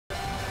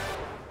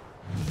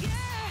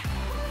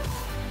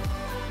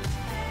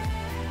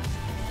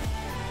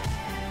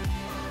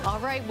All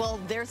right, well,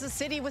 there's a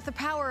city with the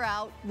power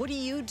out. What do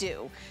you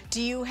do?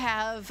 Do you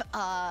have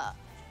a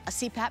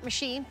CPAP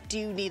machine? Do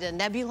you need a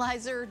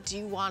nebulizer? Do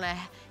you want to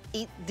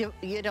eat the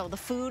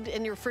food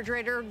in your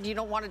refrigerator? You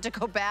don't want it to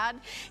go bad?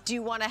 Do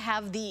you want to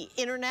have the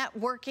internet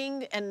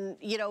working? And,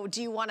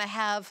 do you want to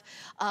have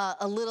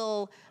a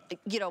little,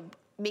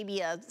 maybe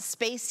a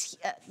space,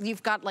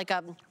 you've got like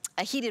a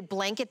heated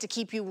blanket to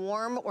keep you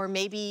warm, or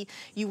maybe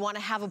you want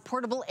to have a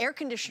portable air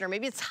conditioner.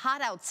 Maybe it's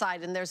hot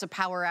outside and there's a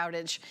power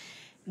outage.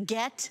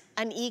 Get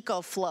an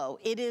EcoFlow.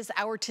 It is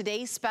our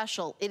today's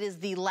special. It is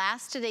the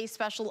last today's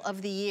special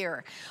of the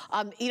year.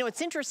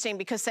 It's interesting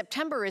because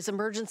September is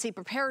Emergency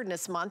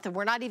Preparedness Month, and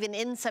we're not even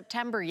in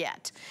September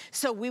yet.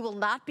 So we will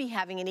not be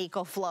having an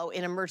EcoFlow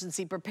in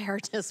Emergency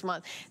Preparedness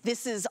Month.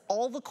 This is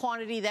all the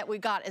quantity that we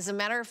got. As a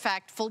matter of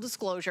fact, full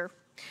disclosure,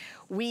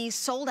 we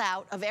sold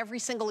out of every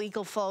single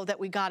EcoFlow that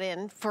we got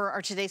in for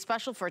our today's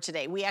special for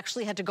today. We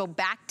actually had to go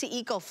back to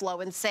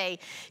EcoFlow and say,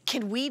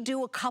 can we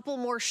do a couple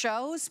more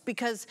shows?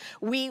 Because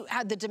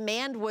the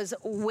demand was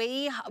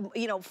way,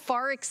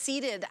 far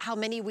exceeded how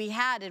many we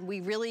had, and we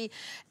really,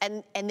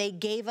 and they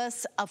gave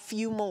us a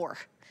few more.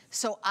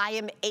 So I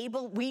am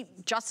able,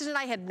 Justin and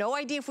I had no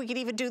idea if we could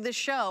even do this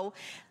show.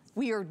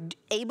 We are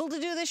able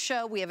to do this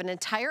show. We have an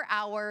entire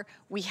hour.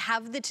 We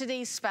have the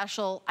today's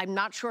special. I'm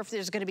not sure if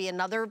there's going to be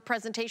another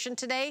presentation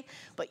today,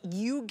 but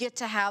you get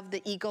to have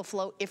the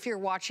EcoFlow if you're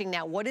watching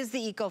now. What is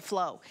the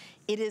EcoFlow?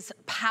 It is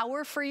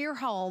power for your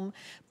home,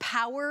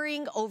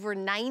 powering over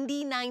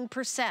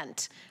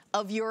 99%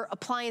 of your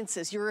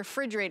appliances, your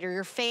refrigerator,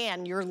 your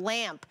fan, your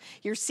lamp,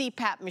 your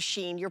CPAP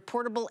machine, your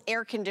portable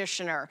air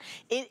conditioner.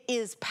 It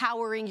is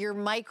powering your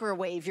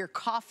microwave, your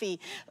coffee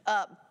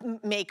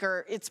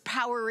maker. It's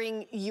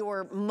powering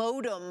your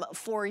modem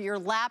for your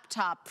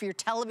laptop, for your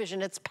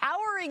television. It's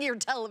powering your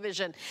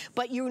television.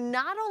 But you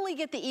not only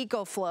get the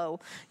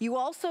EcoFlow, you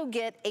also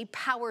get a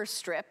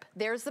Powerstrip.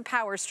 There's the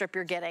Powerstrip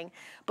you're getting,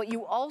 but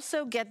you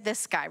also get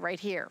this guy right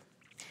here.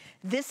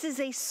 This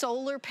is a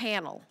solar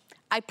panel.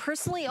 I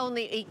personally own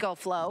the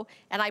EcoFlow,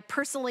 and I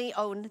personally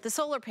own the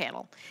solar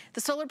panel.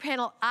 The solar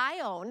panel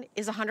I own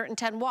is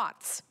 110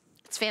 watts.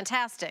 It's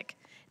fantastic.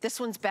 This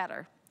one's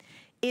better.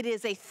 It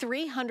is a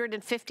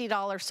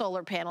 $350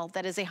 solar panel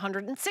that is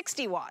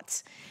 160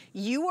 watts.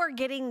 You are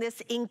getting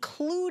this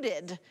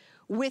included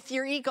with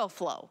your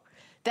EcoFlow.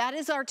 That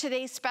is our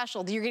today's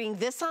special. You're getting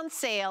this on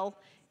sale,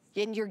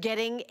 and you're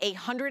getting a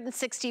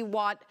 160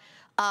 watt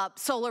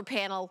solar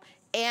panel,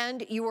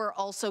 and you are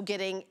also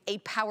getting a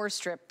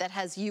Powerstrip that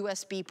has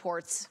USB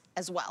ports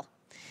as well.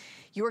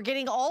 You are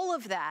getting all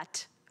of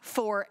that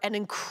for an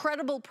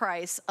incredible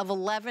price of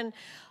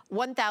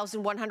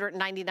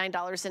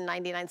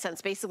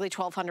 $1,199.99, basically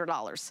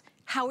 $1,200.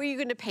 How are you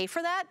going to pay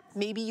for that?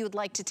 Maybe you'd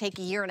like to take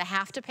a year and a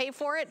half to pay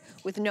for it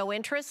with no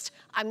interest.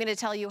 I'm going to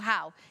tell you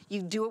how.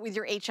 You do it with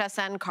your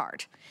HSN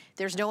card.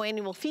 There's no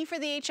annual fee for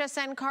the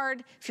HSN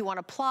card. If you want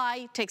to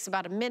apply, it takes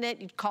about a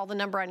minute. You call the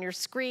number on your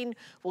screen.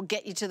 We'll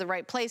get you to the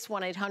right place,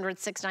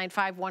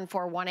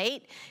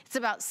 1-800-695-1418. It's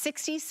about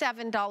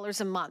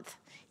 $67 a month,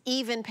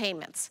 even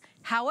payments.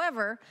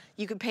 However,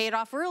 you can pay it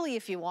off early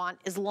if you want,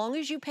 as long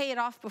as you pay it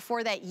off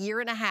before that year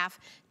and a half.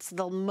 It's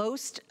the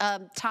most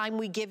time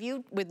we give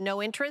you with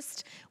no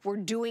interest. We're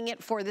doing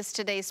it for this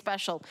today's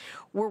special.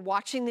 We're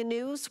watching the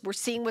news. We're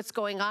seeing what's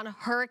going on.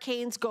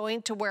 Hurricanes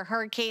going to where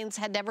hurricanes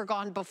had never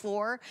gone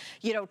before.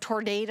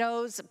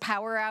 Tornadoes,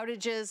 power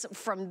outages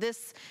from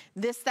this,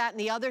 that, and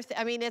the other.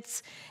 I mean,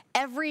 it's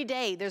every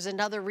day there's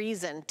another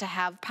reason to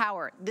have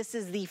power. This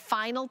is the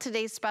final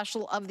today's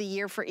special of the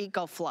year for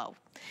EcoFlow.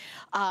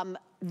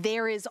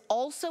 There is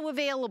also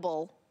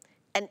available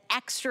an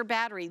extra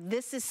battery.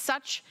 This is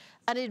such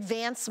an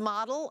advanced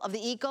model of the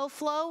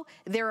EcoFlow.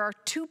 There are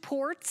 2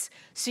 ports,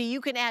 so you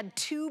can add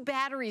 2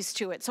 batteries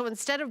to it. So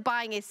instead of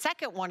buying a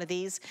second one of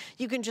these,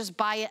 you can just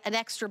buy an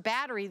extra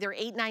battery. They're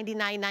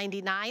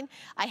 $899.99.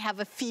 I have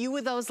a few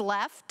of those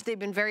left. They've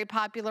been very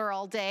popular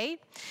all day.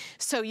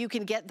 So you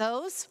can get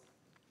those.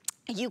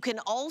 You can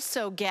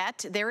also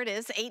get, there it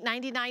is,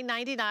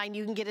 $899.99.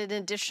 You can get an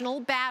additional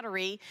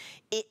battery.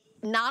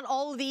 Not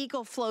all of the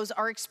EcoFlows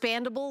are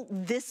expandable.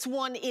 This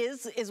one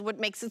is what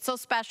makes it so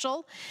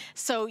special.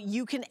 So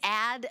you can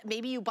add,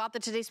 maybe you bought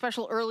the Today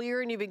Special earlier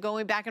and you've been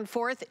going back and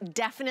forth,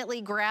 definitely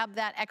grab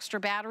that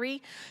extra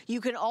battery. You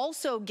can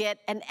also get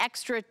an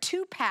extra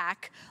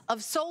 2-pack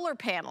of solar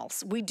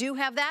panels. We do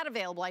have that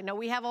available. I know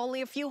we have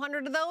only a few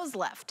hundred of those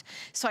left.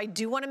 So I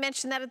do want to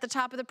mention that at the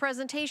top of the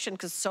presentation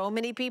because so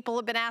many people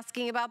have been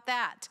asking about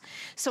that.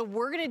 So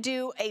we're going to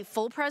do a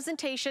full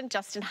presentation.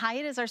 Justin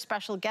Hyatt is our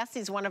special guest.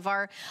 He's one of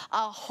our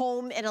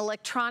home and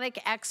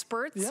electronic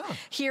experts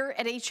here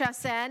at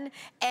HSN.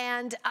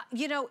 And,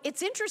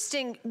 it's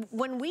interesting,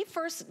 when we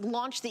first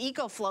launched the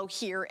EcoFlow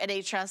here at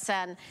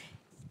HSN,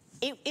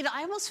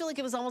 I almost feel like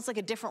it was almost like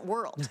a different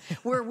world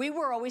where we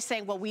were always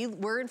saying, well,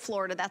 we're in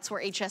Florida, that's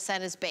where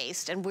HSN is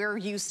based, and we're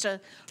used to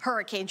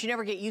hurricanes. You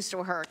never get used to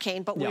a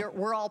hurricane, but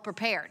we're all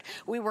prepared.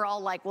 We were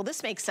all like, well,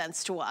 this makes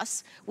sense to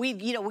us. We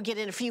get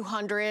in a few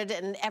hundred,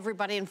 and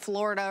everybody in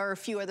Florida or a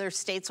few other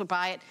states would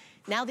buy it.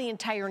 Now the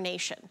entire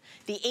nation,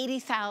 the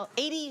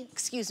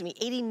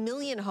 80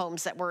 million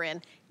homes that we're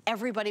in,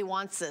 everybody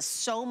wants this,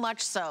 so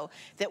much so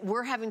that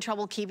we're having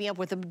trouble keeping up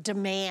with the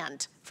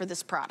demand for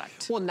this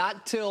product. Well,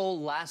 not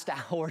till last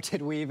hour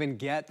did we even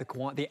get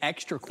the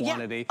extra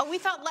quantity. Yeah. Oh, we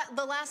thought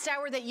the last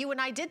hour that you and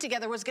I did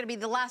together was going to be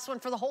the last one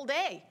for the whole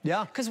day.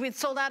 Yeah. Because we'd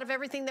sold out of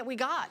everything that we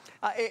got.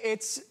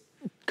 It's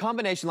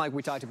combination, like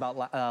we talked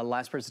about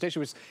last presentation,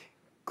 was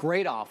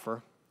great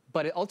offer,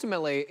 but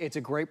ultimately it's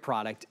a great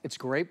product. It's a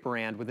great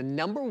brand with the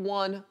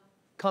 #1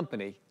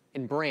 company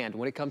in brand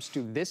when it comes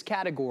to this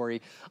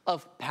category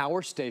of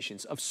power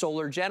stations, of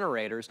solar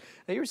generators.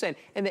 Now you were saying,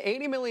 in the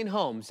 80 million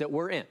homes that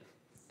we're in,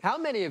 how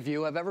many of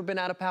you have ever been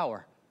out of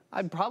power?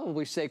 I'd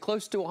probably say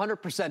close to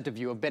 100% of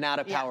you have been out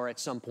of power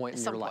at some point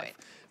in your life.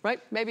 Right?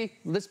 Maybe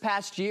this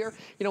past year,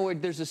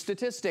 there's a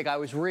statistic I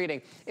was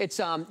reading. It's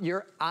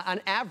you're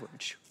on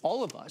average,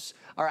 all of us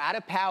are out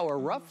of power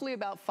roughly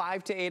about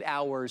 5 to 8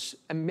 hours,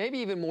 and maybe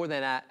even more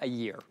than that a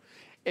year.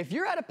 If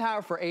you're out of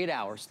power for 8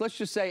 hours, let's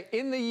just say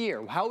in the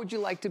year, how would you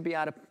like to be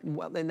out of,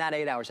 well, in that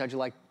 8 hours, how'd you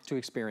like to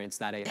experience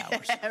that 8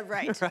 hours?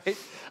 Right. Right?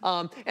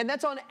 And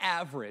that's on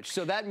average.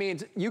 So that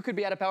means you could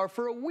be out of power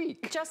for a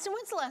week. Justin,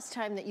 when's the last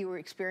time that you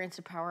experienced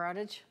a power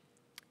outage?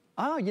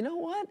 Oh, you know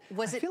what?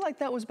 I feel like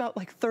that was about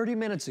like 30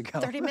 minutes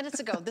ago. 30 minutes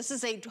ago. This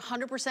is a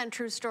 100%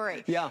 true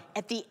story. Yeah.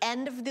 At the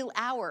end of the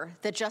hour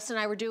that Justin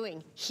and I were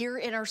doing here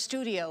in our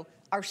studio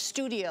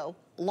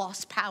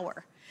lost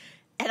power.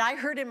 And I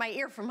heard in my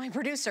ear from my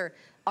producer,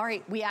 all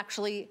right, we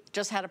actually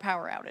just had a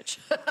power outage.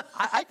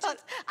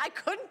 I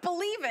couldn't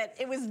believe it.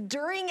 It was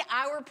during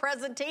our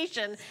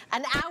presentation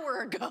an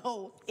hour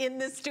ago in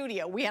this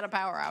studio. We had a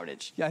power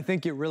outage. Yeah, I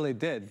think you really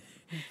did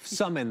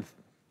summon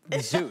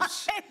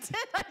Zeus. I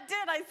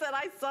did. I said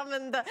I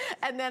summoned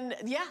and then,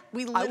 yeah,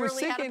 we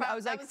literally had a power. I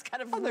was like, that was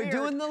kind of weird. They're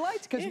doing the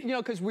lights,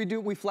 because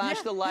we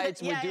flash the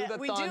lights, we do the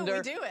thunder.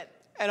 We do it.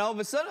 And all of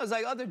a sudden, I was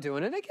like, oh, they're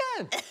doing it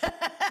again.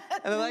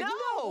 And they're like,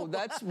 no,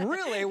 that's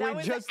really,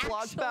 we just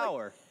lost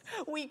power.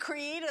 We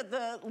created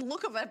the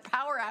look of a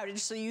power outage,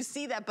 so you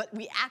see that, but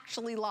we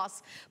actually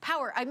lost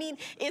power. I mean,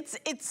 it's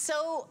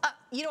so,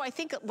 I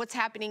think what's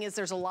happening is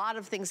there's a lot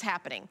of things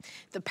happening.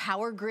 The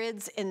power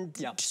grids in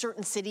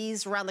certain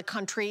cities around the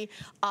country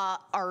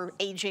are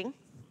aging.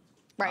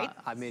 Right?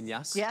 I mean,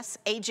 yes. Yes,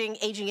 aging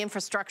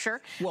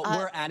infrastructure. Well,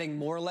 we're adding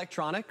more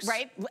electronics.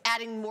 Right,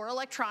 adding more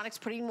electronics,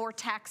 putting more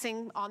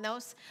taxing on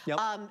those. Yep.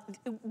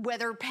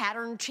 Weather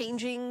pattern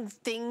changing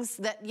things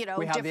that,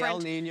 we have the El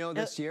Nino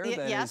this year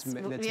that's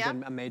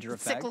been a major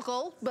effect.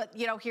 Cyclical, but,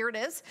 here it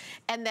is.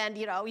 And then,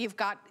 you've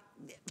got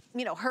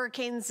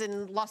hurricanes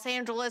in Los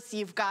Angeles,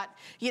 you've got,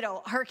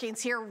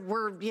 hurricanes here,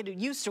 we're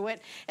used to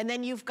it. And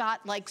then you've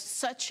got like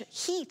such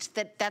heat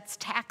that's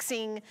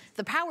taxing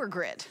the power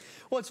grid.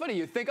 Well, it's funny,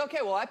 you think, okay,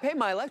 well, I pay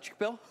my electric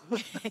bill.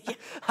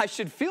 I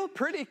should feel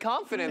pretty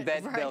confident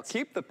that they'll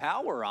keep the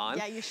power on.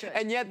 Yeah, you should.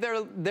 And yet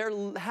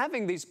they're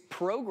having these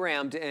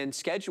programmed and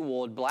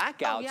scheduled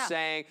blackouts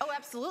saying, oh,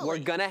 absolutely, we're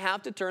gonna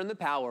have to turn the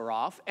power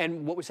off.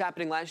 And what was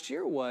happening last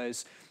year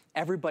was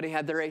everybody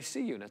had their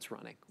AC units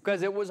running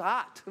because it was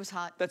hot. It was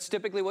hot. That's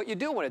typically what you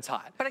do when it's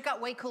hot. But it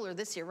got way cooler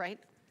this year, right?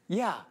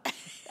 Yeah.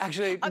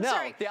 Actually,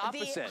 sorry, the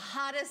opposite. The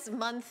hottest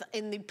month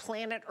in the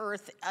planet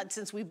Earth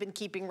since we've been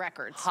keeping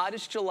records.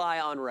 Hottest July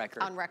on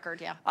record. On record,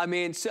 yeah. I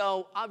mean,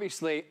 so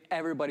obviously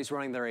everybody's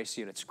running their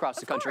AC units across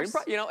the country.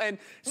 Course. And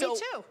so. Me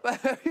too.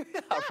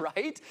 Yeah,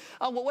 right?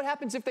 Well, what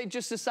happens if they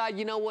just decide,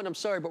 you know what, I'm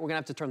sorry, but we're gonna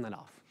have to turn that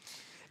off?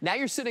 Now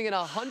you're sitting in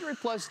a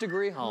 100+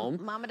 degree home.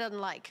 Mama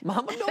doesn't like.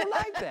 Mama don't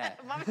like that.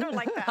 Mama don't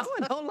like that.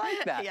 Mama don't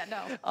like that. Yeah,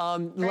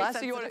 no. Last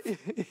thing you want to,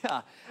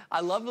 yeah.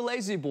 I love the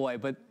Lazy Boy,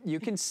 but you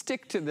can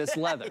stick to this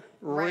leather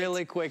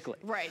really quickly.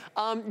 Right.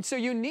 So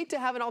you need to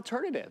have an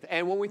alternative.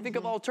 And when we think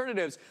of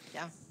alternatives,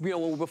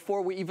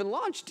 before we even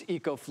launched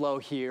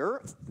EcoFlow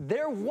here,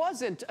 there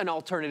wasn't an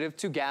alternative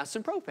to gas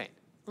and propane.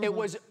 It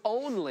was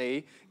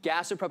only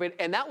gas and propane,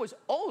 and that was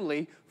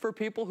only for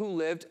people who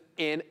lived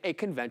in a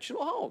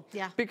conventional home.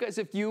 Yeah. Because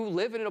if you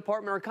live in an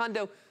apartment or a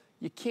condo,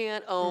 you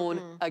can't own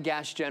a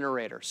gas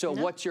generator. So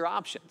what's your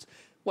options?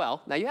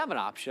 Well, now you have an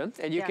option,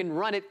 and you can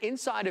run it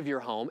inside of your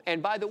home.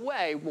 And by the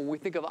way, when we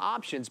think of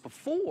options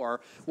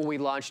before, when we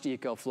launched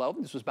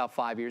EcoFlow, this was about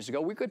 5 years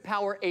ago, we could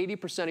power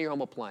 80% of your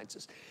home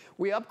appliances.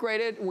 We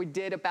upgraded, and we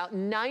did about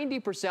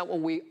 90%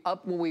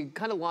 when we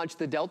kind of launched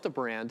the Delta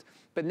brand.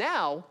 But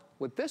now,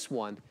 with this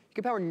one, you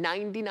can power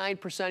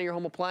 99% of your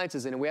home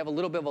appliances, and we have a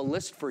little bit of a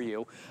list for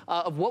you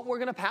of what we're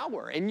gonna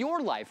power in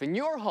your life, in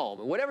your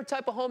home, and whatever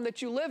type of home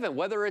that you live in,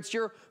 whether it's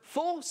your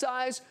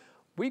full-size,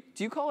 do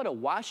you call it a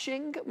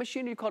washing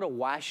machine or do you call it a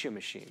washing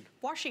machine?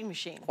 Washing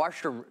machine.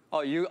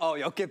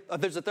 Okay,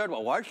 there's a third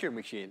one, washing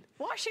machine.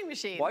 Washing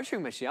machine.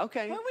 Washing machine,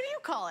 okay. What do you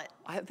call it?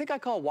 I think I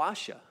call it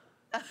washa.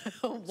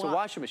 It's a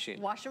washing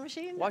machine. Washing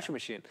machine? Washing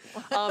machine.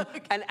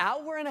 An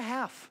hour and a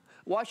half.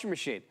 Washing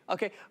machine.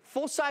 Okay,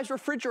 full-size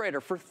refrigerator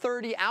for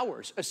 30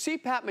 hours. A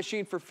CPAP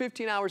machine for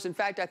 15 hours. In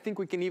fact, I think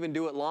we can even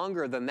do it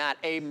longer than that.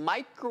 A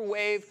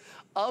microwave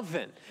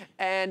oven.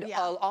 And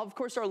of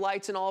course our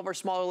lights and all of our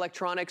small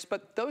electronics,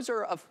 but those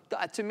are,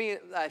 to me,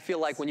 I feel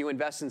like when you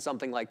invest in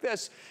something like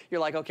this,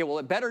 you're like, okay, well,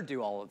 it better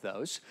do all of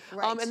those.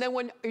 Right. And then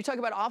when you talk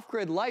about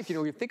off-grid life, you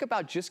know, you think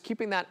about just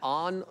keeping that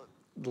on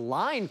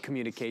line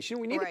communication,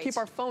 we need to keep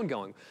our phone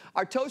going.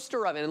 Our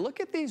toaster oven, and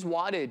look at these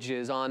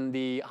wattages on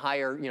the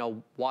higher, you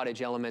know,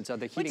 wattage elements of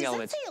the heating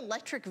elements. Does that say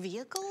electric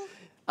vehicle?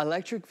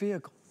 Electric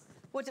vehicle.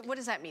 What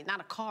does that mean?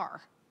 Not a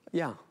car?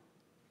 Yeah.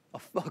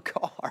 A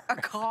car. A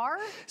car?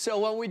 So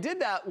when we did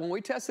that, when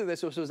we tested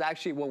this was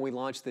actually when we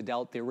launched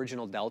the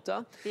original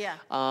Delta. Yeah.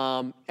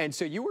 And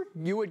so you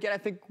would get, I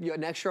think,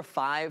 an extra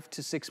 5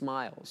 to 6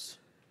 miles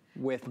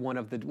with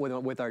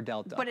with our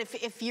Delta. But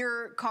if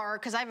your car,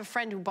 because I have a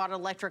friend who bought an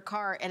electric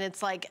car, and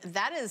it's like,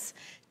 that is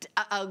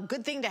a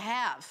good thing to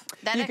have.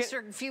 That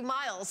extra few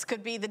miles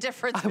could be the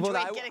difference between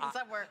getting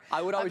somewhere.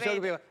 I would always tell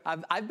people,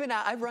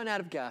 I've run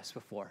out of gas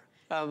before.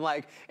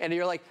 Like, and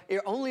you're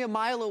only a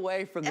mile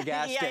away from the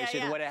gas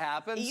station when it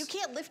happens. You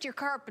can't lift your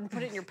car up and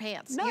put it in your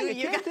pants. No,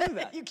 you can't do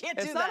that. You can't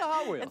do that. It's not a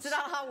Hot Wheels. It's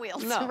not a Hot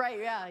Wheels. No. Right,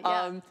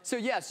 yeah. So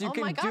yes, you can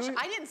do. Oh my gosh,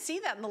 I didn't see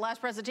that in the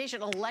last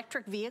presentation. An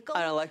electric vehicle?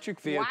 An electric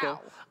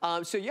vehicle.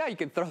 Wow. So yeah, you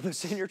can throw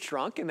this in your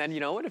trunk, and then, you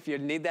know what, if you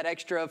need that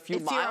extra few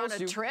miles. If you're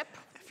on a trip.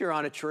 If you're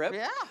on a trip.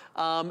 Yeah.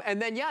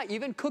 And then, yeah,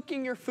 even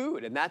cooking your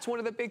food. And that's one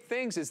of the big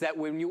things is that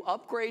when you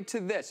upgrade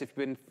to this, if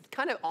you've been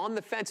kind of on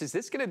the fence, is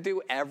this going to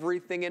do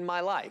everything in my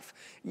life?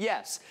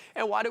 Yes.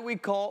 And why do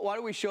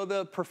we show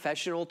the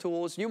professional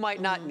tools? You might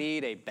not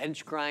need a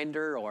bench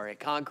grinder or a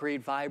concrete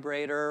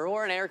vibrator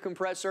or an air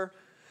compressor.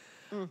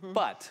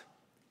 But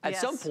at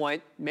some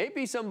point,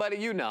 maybe somebody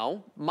you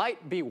know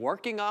might be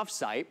working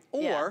off-site,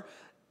 or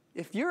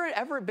if you're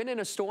ever been in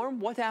a storm,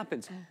 what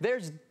happens?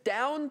 There's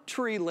down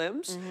tree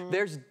limbs.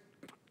 There's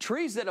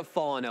trees that have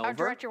fallen over. Our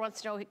director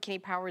wants to know, can he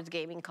power his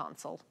gaming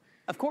console?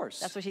 Of course.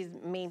 That's what his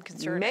main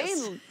concern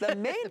is. The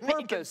main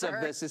purpose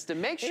of this is to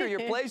make sure your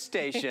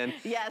PlayStation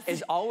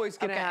is always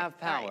going to have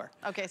power.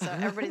 Right. Okay, so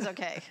everybody's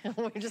okay.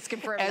 We're just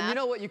confirming that. And you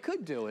know what you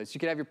could do is you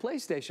could have your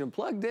PlayStation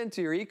plugged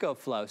into your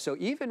EcoFlow, so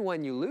even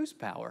when you lose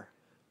power,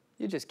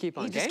 you just keep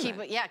on gaming. Keep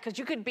it, because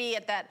you could be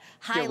at that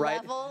high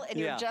level and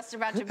you're just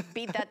about to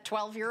beat that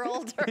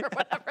 12-year-old or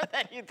whatever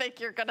that you think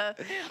you're gonna.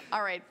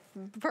 All right,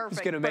 perfect.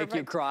 It's gonna make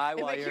you cry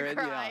while you're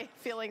in.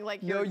 Feeling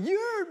like you're. No,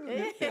 you're.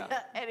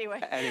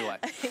 Anyway.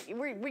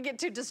 we get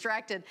too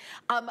distracted.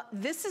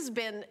 This has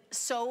been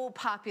so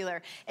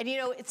popular, and you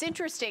know it's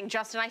interesting,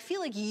 Justin. I feel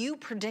like you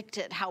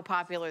predicted how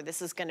popular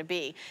this is going to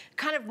be.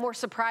 Kind of more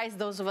surprised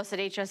those of us at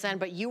HSN,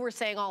 but you were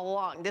saying all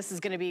along this is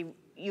going to be.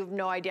 You have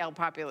no idea how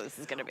popular this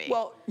is going to be.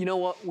 Well, you know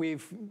what?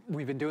 We've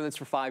been doing this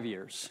for 5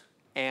 years.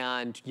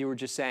 And you were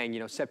just saying,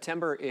 you know,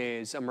 September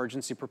is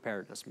Emergency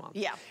Preparedness Month.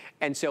 Yeah.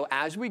 And so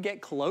as we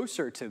get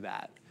closer to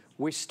that,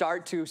 we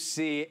start to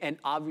see an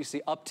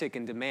obviously uptick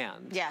in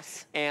demand.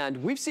 Yes. And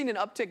we've seen an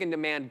uptick in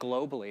demand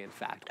globally, in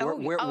fact.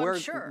 I'm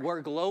sure.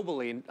 We're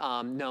globally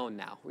known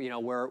now. You know,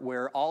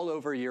 we're all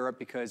over Europe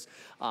because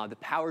the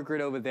power grid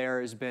over there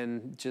has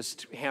been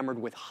just hammered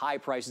with high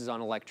prices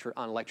on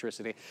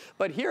electricity.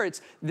 But here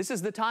this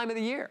is the time of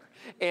the year.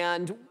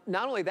 And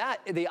not only that,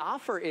 the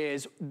offer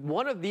is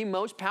one of the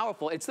most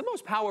powerful. It's the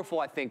most powerful,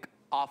 I think,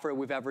 offer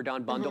we've ever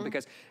done bundle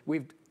because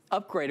we've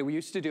upgraded. We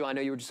used to do, I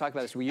know you were just talking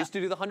about this, we used to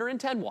do the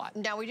 110 watt.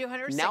 Now we do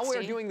 160. Now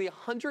we're doing the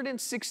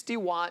 160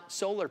 watt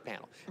solar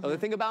panel. Now the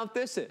thing about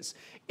this is,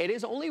 it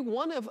is only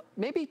one of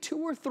maybe 2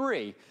 or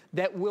 3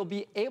 that will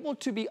be able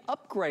to be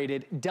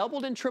upgraded,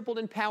 doubled and tripled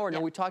in power.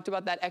 Now we talked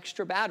about that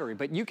extra battery,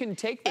 but you can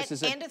take this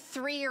as and a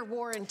 3-year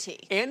warranty.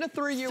 And a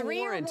 3-year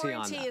warranty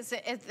on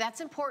that.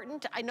 That's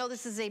important. I know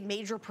this is a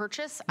major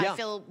purchase. I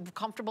feel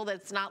comfortable that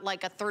it's not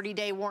like a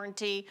 30-day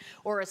warranty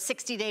or a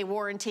 60-day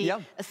warranty.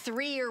 A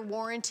 3-year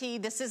warranty.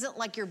 This isn't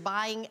like you're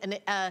buying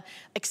an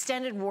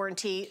extended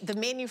warranty. The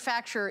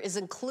manufacturer is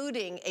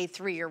including a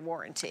 3-year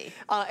warranty.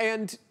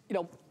 And you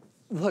know,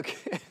 look,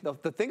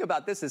 the thing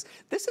about this is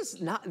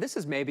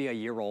maybe a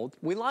year old.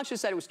 We launched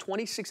this at, it was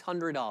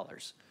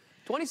 $2,600.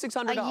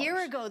 $2,600. A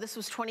year ago, this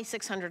was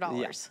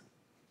 $2,600.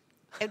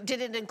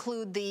 Did it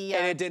include the?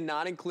 And it did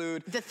not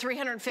include the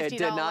 $350. It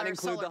did not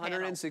include the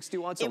 160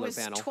 watt solar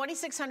panel. It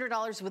was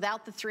 $2,600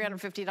 without the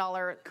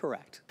 $350.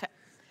 Correct.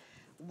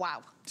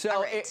 Wow.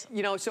 So,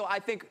 you know, so I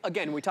think,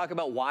 again, we talk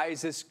about why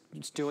is this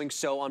doing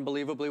so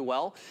unbelievably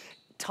well.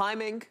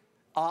 Timing,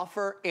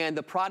 offer, and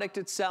the product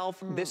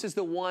itself, this is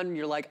the one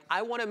you're like,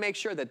 I want to make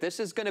sure that this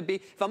is going to be,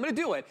 if I'm going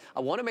to do it, I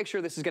want to make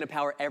sure this is going to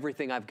power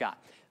everything I've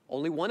got.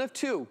 Only one of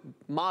 2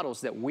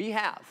 models that we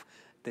have.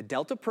 The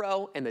Delta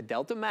Pro and the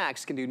Delta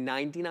Max can do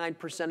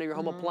 99% of your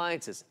home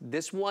appliances.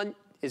 This one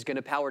is going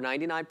to power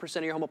 99%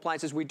 of your home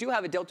appliances. We do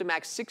have a Delta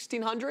Max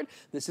 1600.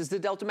 This is the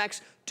Delta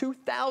Max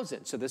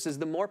 2000. So this is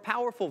the more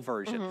powerful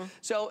version.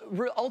 So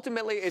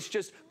ultimately, it's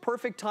just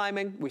perfect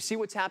timing. We see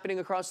what's happening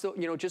across the,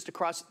 just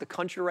across the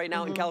country right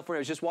now in California.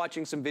 I was just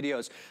watching some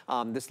videos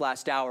this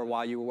last hour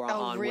while you were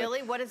on. Oh,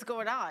 really? What is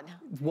going on?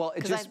 Well,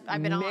 it's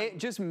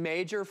just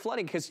major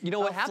flooding, because you know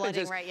what happens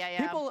is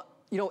people,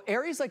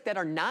 areas like that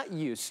are not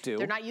used to.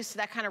 They're not used to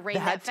that kind of rain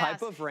that fast. That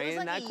type of rain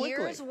like that quickly. It was like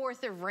a year's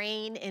worth of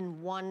rain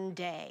in one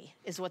day,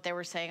 is what they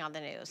were saying on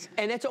the news.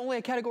 And it's only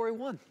a Category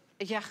 1.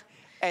 Yeah.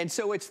 And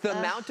so it's the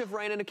amount of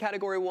rain in a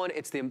Category 1,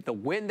 it's the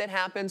wind that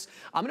happens.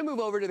 I'm gonna move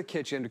over to the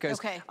kitchen, because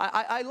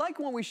I like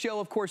when we show,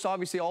 of course,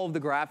 obviously all of the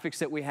graphics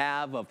that we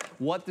have of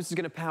what this is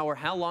gonna power,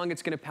 how long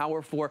it's gonna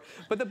power for.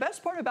 But the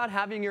best part about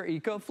having your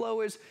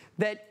EcoFlow is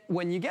that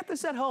when you get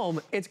this at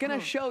home, it's gonna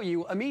show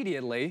you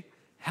immediately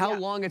how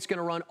long it's going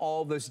to run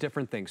all those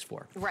different things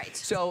for. Right.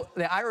 So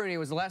the irony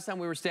was, the last time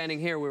we were standing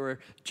here, we were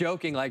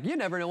joking like, you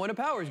never know when a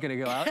power is going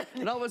to go out.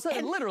 And all of a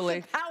sudden, literally,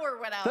 the power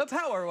went out. The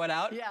power went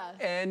out. Yeah.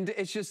 And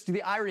it's just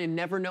the irony, you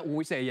never know, when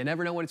we say you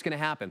never know when it's going to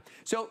happen.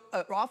 So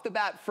off the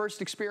bat,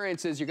 first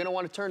experience is you're going to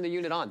want to turn the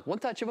unit on. One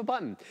touch of a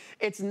button.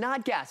 It's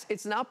not gas.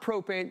 It's not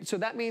propane. So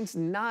that means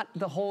not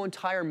the whole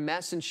entire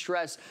mess and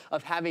stress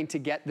of having to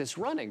get this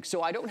running.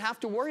 So I don't have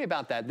to worry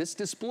about that. This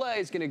display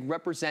is going to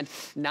represent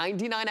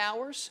 99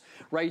 hours.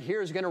 Right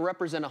here is going to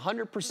represent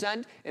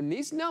 100%, and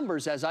these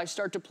numbers, as I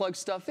start to plug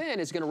stuff in,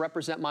 is going to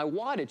represent my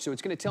wattage. So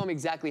it's going to tell me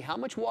exactly how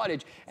much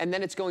wattage, and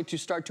then it's going to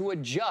start to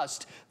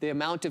adjust the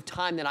amount of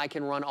time that I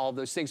can run all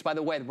those things. By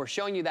the way, we're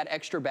showing you that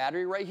extra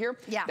battery right here.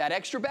 Yeah. That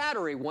extra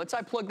battery, once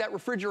I plug that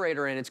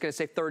refrigerator in, it's going to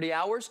say 30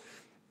 hours.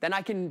 Then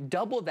I can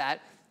double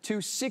that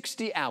to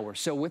 60 hours.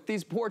 So with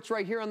these ports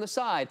right here on the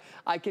side,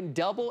 I can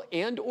double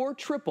and or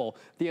triple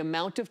the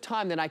amount of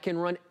time that I can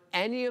run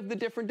any of the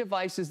different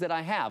devices that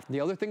I have. The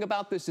other thing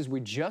about this is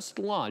we just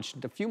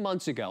launched a few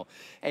months ago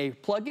a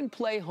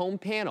plug-and-play home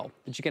panel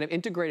that you can have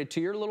integrated to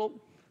your little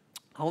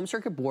home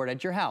circuit board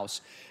at your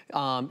house,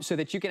 so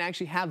that you can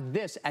actually have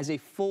this as a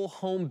full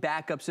home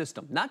backup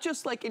system. Not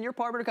just like in your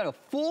apartment, kind of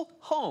full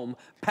home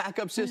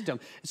backup system.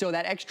 So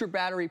that extra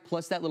battery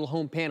plus that little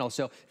home panel.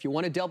 So if you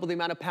want to double the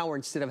amount of power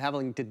instead of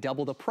having to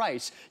double the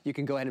price, you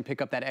can go ahead and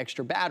pick up that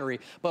extra battery.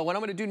 But what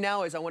I'm going to do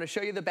now is I want to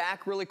show you the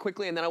back really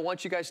quickly, and then I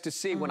want you guys to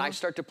see when I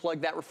start to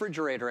plug that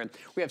refrigerator in.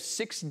 We have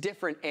 6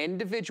 different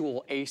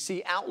individual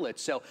AC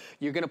outlets. So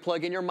you're going to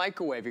plug in your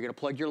microwave, you're going to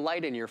plug your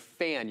light in, your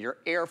fan, your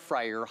air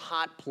fryer, your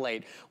hot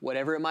plate,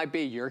 whatever it might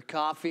be, your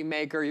coffee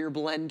maker, your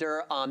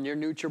blender, your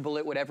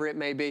NutriBullet, whatever it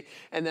may be.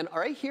 And then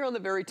right here on the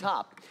very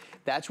top,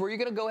 that's where you're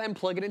gonna go ahead and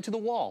plug it into the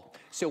wall.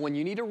 So when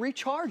you need to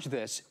recharge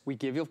this, we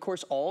give you, of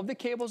course, all of the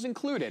cables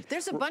included.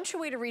 There's a bunch of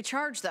ways to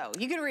recharge, though.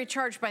 You can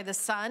recharge by the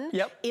sun,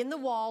 in the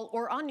wall,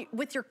 or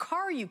with your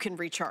car, you can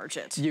recharge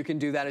it. You can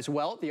do that as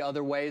well. The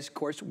other way is, of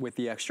course, with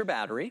the extra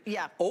battery.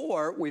 Yeah.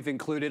 Or we've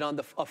included on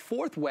a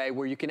fourth way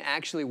where you can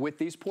actually, with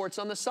these ports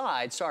on the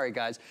side, sorry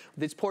guys,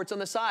 with these ports on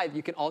the side,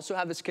 you can also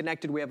have this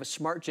connected. We have a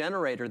smart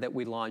generator that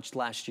we launched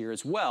last year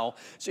as well.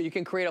 So you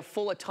can create a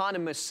full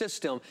autonomous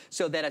system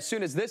so that as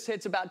soon as this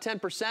hits about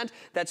 10%,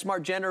 that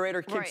smart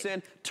generator kicks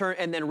in,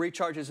 and then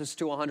recharges us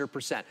to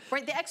 100%.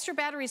 Right, the extra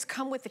batteries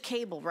come with the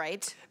cable,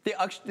 right?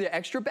 The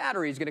extra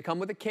battery is gonna come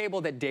with a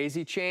cable that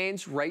daisy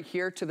chains right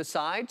here to the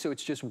side. So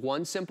it's just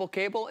one simple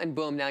cable, and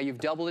boom, now you've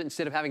doubled it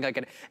instead of having like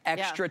an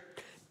extra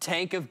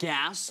tank of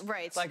gas.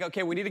 Right. It's like,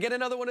 okay, we need to get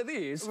another one of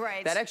these.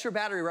 Right. That extra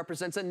battery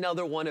represents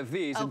another one of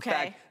these. In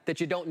fact, that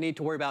you don't need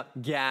to worry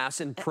about gas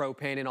and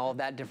propane and all of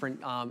that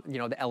different,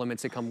 the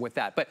elements that come with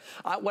that. But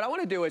what I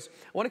want to do is,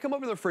 I want to come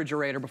over to the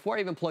refrigerator before I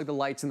even plug the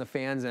lights and the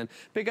fans in,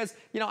 because,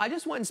 I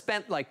just went and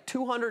spent like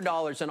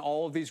 $200 on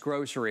all of these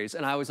groceries,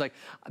 and I was like,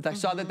 I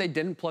saw that they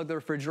didn't plug the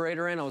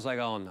refrigerator in. I was like,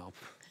 oh no.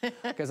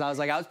 Because I was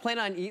like, I was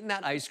planning on eating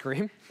that ice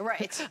cream.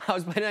 Right. I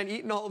was planning on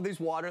eating all of these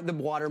the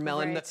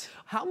watermelon. Right.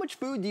 How much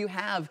food do you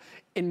have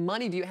and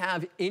money do you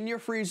have in your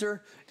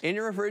freezer, in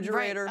your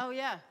refrigerator? Right. Oh,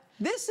 yeah.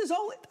 This is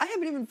all, I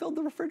haven't even filled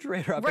the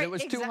refrigerator up, and it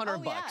was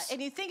 $200 bucks. Yeah.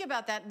 And you think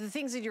about that, the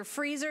things in your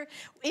freezer,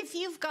 if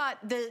you've got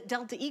the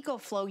Delta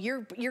EcoFlow,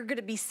 you're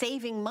gonna be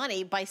saving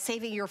money by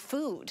saving your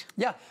food.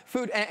 Yeah,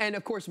 food, and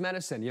of course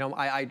medicine.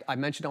 I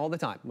mention all the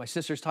time, my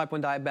sister's type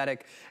 1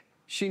 diabetic.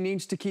 She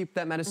needs to keep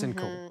that medicine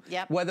cool.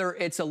 Yep. Whether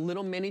it's a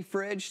little mini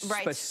fridge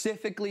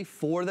specifically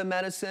for the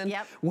medicine,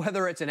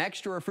 whether it's an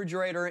extra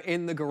refrigerator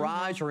in the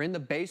garage or in the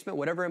basement,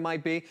 whatever it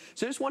might be.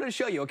 So I just wanted to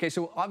show you, okay,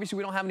 so obviously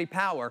we don't have any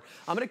power.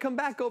 I'm gonna come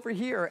back over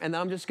here, and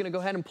then I'm just gonna go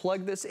ahead and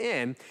plug this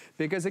in,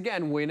 because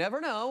again, we never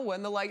know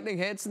when the lightning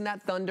hits and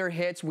that thunder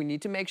hits. We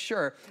need to make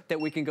sure that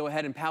we can go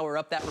ahead and power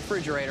up that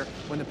refrigerator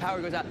when the power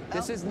goes out.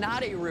 This is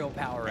not a real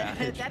power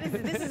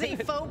outage. This is a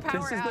faux power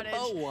outage. This is the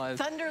faux one.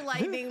 Thunder,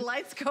 lightning,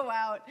 lights go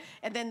out.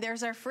 And then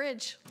there's our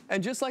fridge.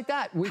 And just like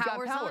that, we've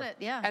got power. On it,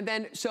 yeah. And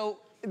then, so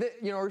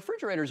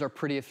refrigerators are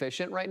pretty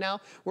efficient right now.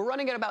 We're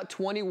running at about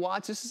 20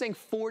 watts. This is saying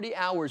 40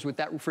 hours with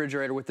that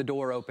refrigerator with the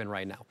door open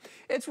right now.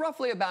 It's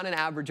roughly about an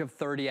average of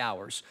 30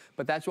 hours.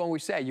 But that's when we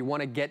say you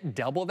want to get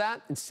double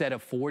that instead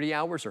of 40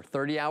 hours or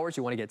 30 hours.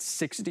 You want to get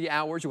 60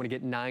 hours. You want to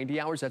get 90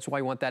 hours. That's why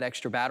you want that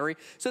extra battery.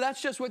 So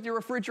that's just with your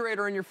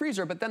refrigerator and your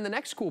freezer. But then the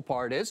next cool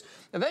part is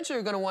eventually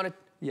you're going to want to,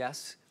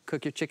 yes,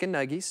 cook your chicken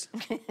nuggies.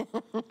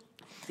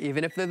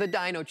 Even if they're the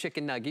Dino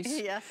chicken nuggies.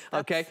 Yes.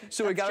 Okay.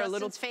 So we got Justin's our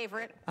little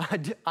favorite.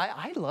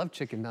 I love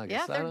chicken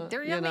nuggets. Yeah,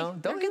 they're yummy.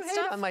 Don't you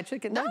hate on my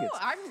chicken nuggets?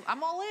 No,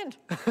 I'm all in.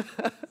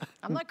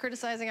 I'm not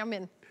criticizing. I'm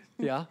in.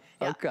 Yeah?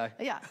 Okay.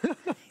 Yeah.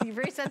 You're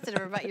very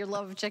sensitive about your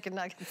love of chicken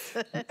nuggets.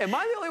 Am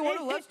I the only one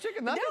who loves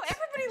chicken nuggets? No,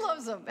 everybody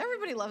loves them.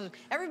 Everybody loves them.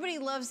 Everybody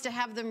loves to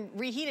have them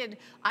reheated.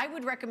 I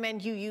would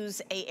recommend you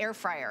use an air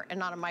fryer and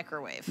not a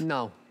microwave.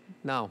 No.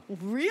 No.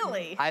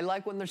 Really? I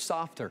like when they're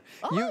softer.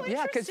 Oh,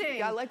 yeah,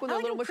 interesting. I like when they're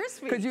a little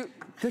crispy. Because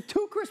they're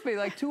too crispy,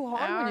 like too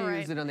hard when you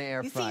use it on the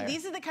air fryer. You see,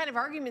 these are the kind of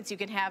arguments you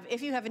can have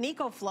if you have an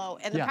EcoFlow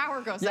and the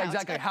power goes out. Yeah,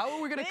 exactly. How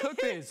are we going to cook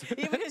these?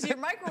 Yeah, because your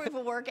microwave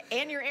will work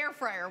and your air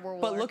fryer will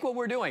work. But look what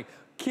we're doing.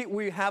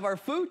 We have our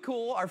food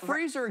cool, our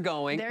freezer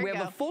going. We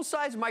have a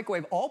full-size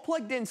microwave all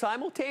plugged in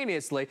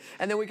simultaneously,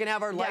 and then we can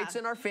have our lights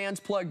and our fans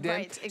plugged in.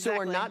 Right, exactly. So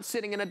we're not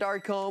sitting in a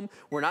dark home.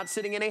 We're not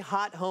sitting in a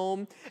hot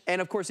home.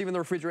 And of course, even the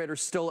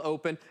refrigerator's still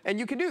open. And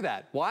you can do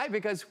that. Why?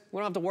 Because we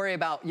don't have to worry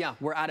about,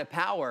 we're out of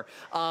power.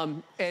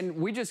 And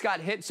we just got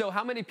hit. So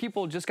how many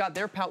people just got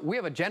their power? We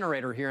have a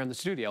generator here in the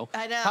studio.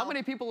 I know. How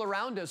many people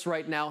around us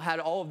right now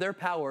had all of their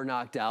power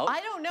knocked out?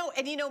 I don't know.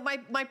 And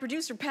my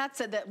producer Pat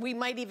said that we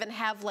might even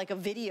have like a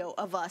video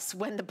of us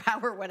when the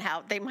power went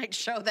out. They might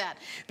show that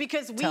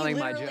because we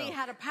literally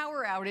had a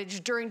power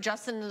outage during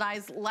Justin and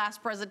I's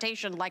last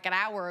presentation like an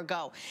hour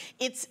ago.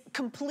 It's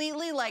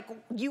completely like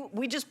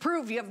we just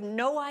proved you have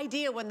no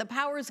idea when the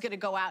power is going to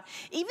go out.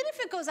 Even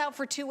if it goes out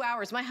for 2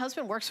 hours, my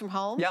husband works from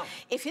home. Yeah.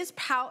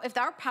 If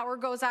our power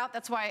goes out,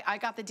 that's why I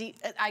got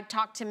I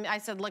talked to him. I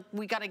said, look,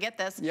 we got to get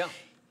this. Yeah.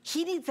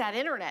 He needs that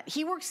internet.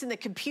 He works in the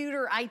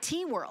computer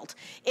IT world.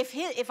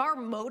 If our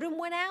modem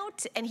went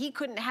out and he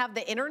couldn't have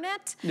the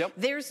internet,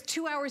 there's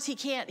 2 hours he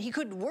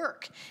couldn't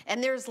work.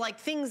 And there's like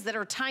things that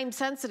are time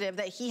sensitive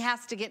that he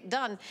has to get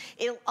done.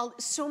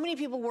 So many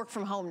people work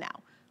from home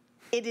now.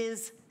 It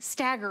is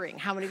staggering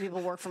how many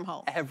people work from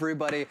home.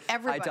 Everybody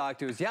I talk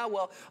to is,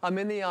 well, I'm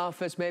in the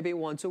office maybe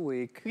once a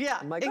week. Yeah,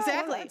 I'm like,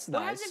 exactly. Oh, well, that's nice.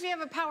 What happens if you have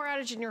a power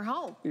outage in your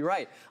home? You're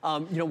right.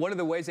 One of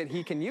the ways that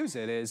he can use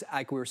it is,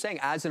 like we were saying,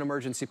 as an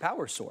emergency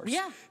power source.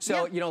 Yeah.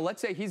 So,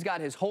 let's say he's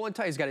got his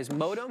he's got his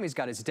modem, he's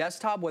got his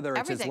desktop, whether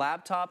it's his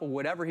laptop or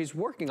whatever he's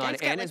working on,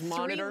 and his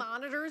monitor. 3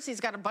 monitors. He's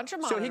got a bunch of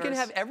monitors. So he can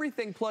have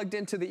everything plugged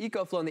into the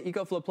EcoFlow and the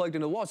EcoFlow plugged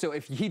into the wall. So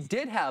if he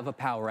did have a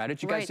power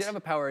outage, you guys did have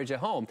a power outage at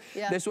home,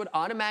 this would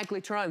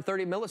automatically turn on in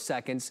 30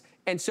 milliseconds.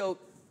 And so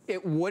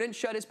it wouldn't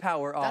shut his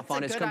power off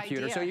on his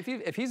computer. Idea. So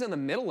if he's in the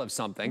middle of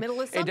something,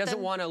 it doesn't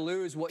want to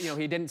lose what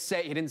he didn't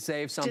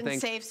save something.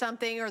 Didn't save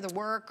something or the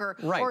work or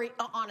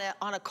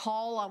on a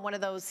call on one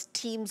of those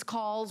Teams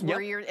calls where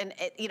you're and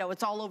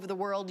it's all over the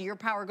world. Your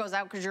power goes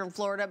out because you're in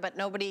Florida, but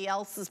nobody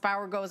else's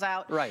power goes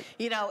out. Right.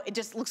 It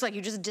just looks like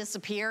you just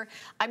disappear.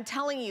 I'm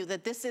telling you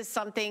that this is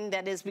something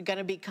that is going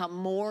to become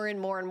more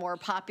and more and more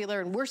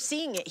popular, and we're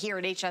seeing it here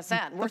at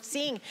HSN. We're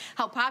seeing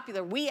how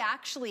popular. We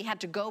actually had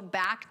to go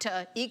back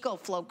to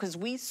EcoFlow because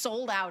we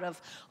sold out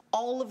of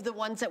all of the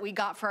ones that we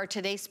got for our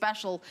Today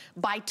Special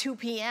by 2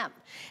 p.m.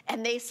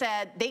 And they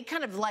said, they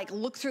kind of like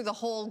looked through the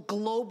whole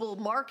global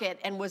market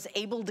and was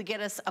able to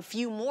get us a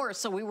few more,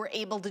 so we were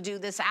able to do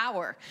this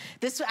hour.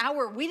 This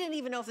hour, we didn't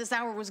even know if this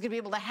hour was gonna be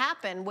able to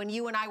happen when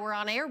you and I were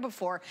on air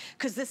before,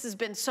 because this has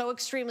been so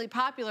extremely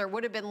popular. It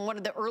would have been one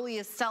of the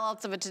earliest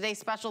sellouts of a Today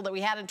Special that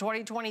we had in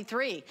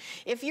 2023.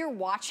 If you're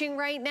watching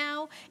right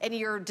now and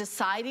you're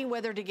deciding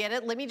whether to get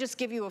it, let me just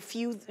give you a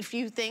few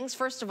things.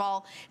 First of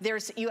all,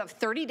 you have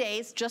 30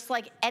 days, just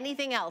like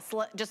anything else,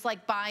 just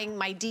like buying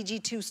my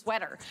DG2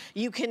 sweater.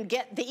 You can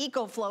get the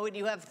EcoFlow and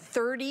you have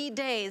 30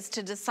 days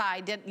to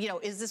decide,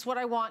 is this what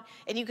I want?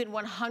 And you can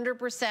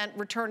 100%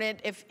 return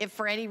it if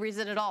for any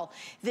reason at all.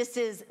 This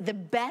is the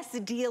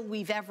best deal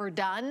we've ever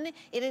done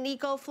in an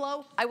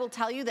EcoFlow. I will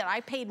tell you that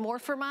I paid more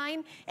for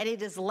mine and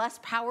it is less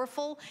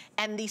powerful,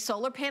 and the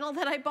solar panel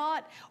that I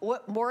bought,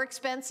 more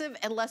expensive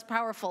and less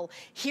powerful.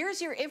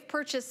 Here's your if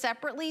purchased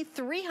separately,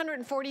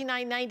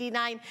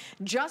 $349.99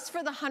 just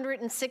for the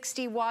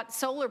 160-watt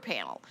solar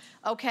panel,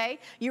 okay?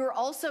 You're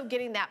also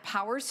getting that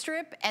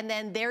Powerstrip, and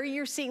then there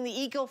you're seeing the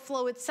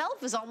EcoFlow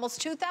itself is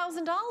almost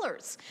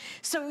 $2,000.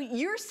 So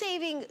you're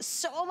saving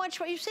so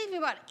much, you're saving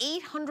about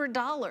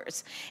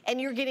 $800,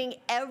 and you're getting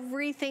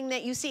everything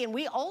that you see. And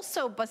we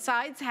also,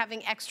 besides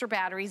having extra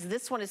batteries,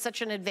 this one is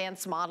such an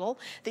advanced model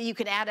that you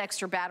can add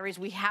extra batteries.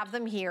 We have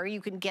them here. You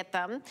can get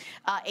them,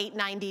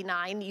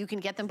 $899, you can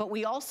get them, but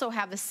we also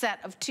have a set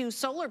of 2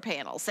 solar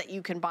panels that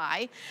you can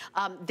buy.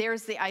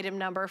 There's the item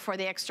number for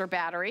the extra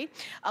battery. battery.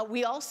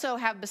 We also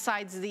have,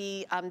 besides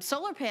the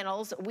solar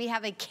panels, we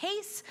have a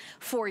case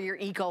for your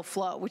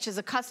EcoFlow, which is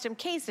a custom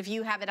case. If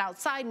you have it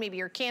outside, maybe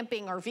you're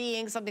camping,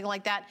 RVing, something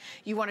like that,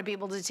 you want to be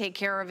able to take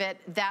care of it,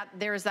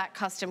 there's that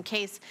custom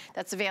case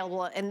that's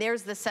available. And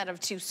there's the set of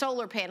 2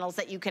 solar panels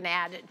that you can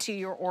add to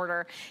your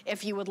order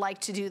if you would like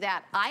to do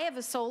that. I have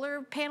a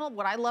solar panel.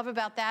 What I love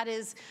about that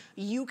is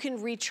you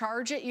can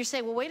recharge it. You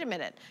say, well, wait a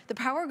minute, the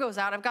power goes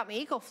out. I've got my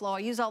EcoFlow. I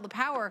use all the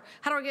power.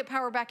 How do I get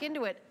power back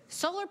into it?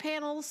 Solar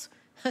panels,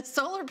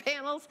 solar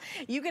panels.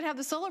 You can have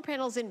the solar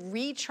panels and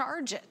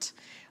recharge it.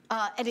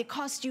 And it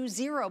costs you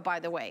 0, by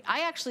the way.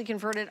 I actually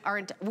converted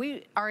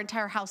our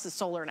entire house is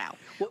solar now.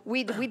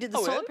 We did the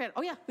solar panel.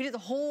 Oh yeah, we did the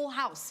whole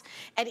house.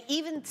 And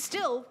even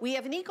still, we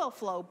have an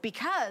EcoFlow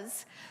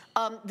because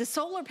the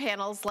solar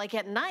panels, like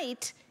at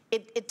night,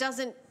 it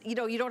doesn't, you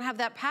don't have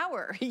that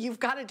power. You've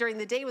got it during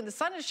the day when the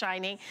sun is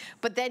shining,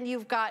 but then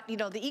you've got, the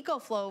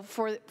EcoFlow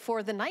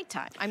for the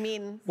nighttime. I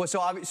mean, well, so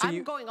obviously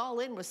I'm going all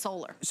in with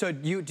solar. So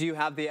do you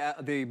have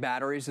the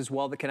batteries as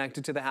well that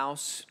connected to the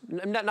house?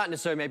 Not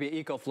necessarily maybe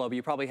EcoFlow, but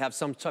you probably have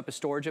some type of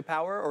storage of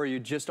power, or are you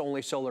just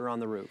only solar on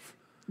the roof?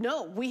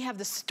 No, we have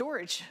the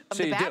storage of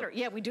the battery.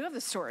 Yeah, we do have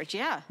the storage,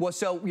 yeah. Well,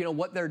 so,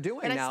 what they're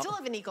doing now. And I still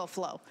have an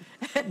EcoFlow.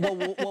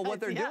 well, what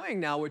they're doing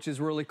now, which is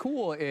really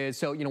cool, is,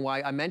 so,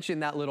 why I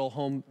mentioned that little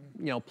home,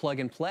 plug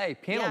and play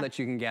panel that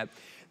you can get.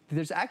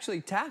 There's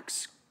actually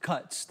tax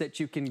cuts that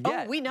you can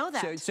get. Oh, we know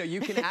that. So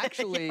you can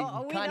actually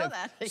kind of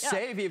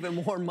save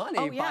even more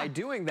money by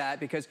doing that,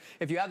 because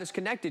if you have this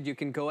connected, you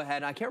can go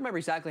ahead. I can't remember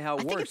exactly how it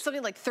works. I think it's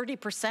something like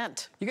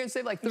 30%. You can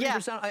save like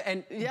 30%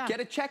 and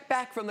get a check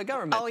back from the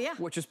government,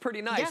 which is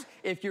pretty nice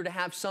if you're to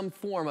have some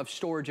form of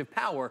storage of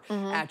power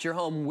at your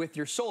home with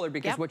your solar,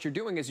 because what you're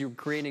doing is you're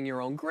creating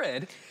your own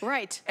grid.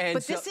 Right. And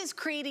but this is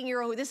creating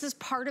your own, this is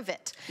part of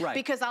it. Right.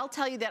 Because I'll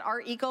tell you that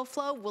our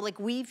EcoFlow, well,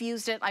 like we've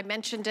used it, I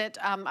mentioned it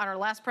on our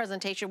last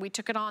presentation, we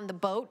took it on the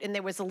boat, and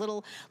there was a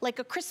little, like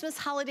a Christmas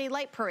holiday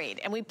light parade,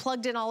 and we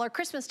plugged in all our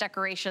Christmas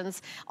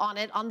decorations on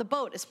it on the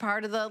boat as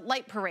part of the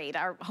light parade.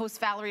 Our host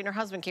Valerie and her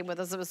husband came with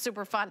us. It was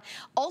super fun.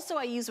 Also,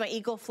 I use my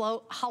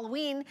EcoFlow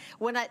Halloween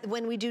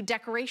when we do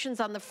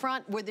decorations on the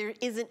front where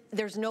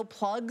there's no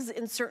plugs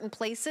in certain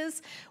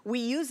places. We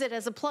use it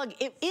as a plug.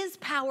 It is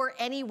power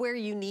anywhere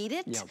you need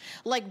it. Yeah.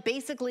 Like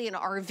basically an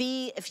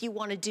RV, if you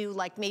want to do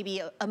like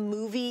maybe a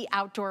movie,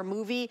 outdoor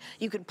movie,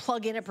 you can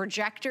plug in a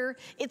projector.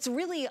 It's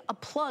really a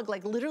plug,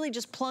 like literally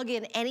just plug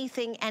in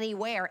anything,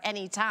 anywhere,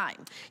 anytime.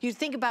 You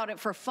think about it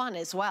for fun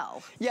as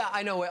well. Yeah,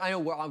 I know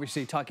we're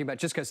obviously talking about,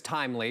 just because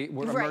timely,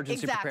 we're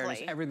emergency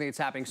preparedness, everything that's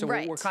happening. So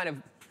we're kind of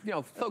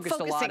focused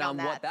a lot on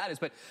what that is.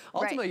 But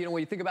ultimately,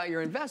 when you think about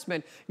your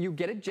investment, you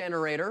get a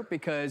generator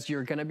because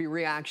you're going to be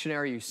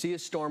reactionary. You see a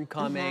storm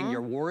coming.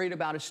 You're worried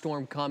about a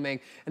storm coming.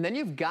 And then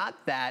you've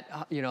got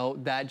that,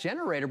 that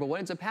generator. But what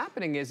ends up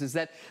happening is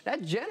that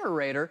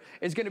generator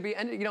is going to be,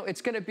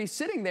 it's going to be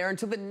sitting there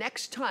until the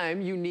next time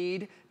you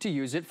need to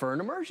use it for an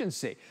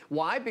emergency.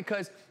 Why?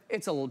 Because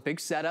it's a big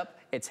setup.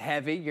 It's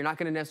heavy. You're not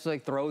going to necessarily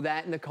throw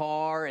that in the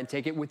car and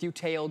take it with you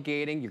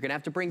tailgating. You're going to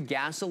have to bring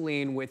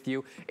gasoline with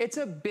you. It's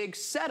a big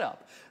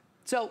setup.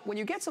 So when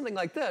you get something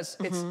like this,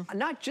 it's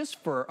not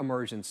just for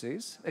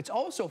emergencies. It's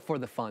also for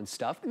the fun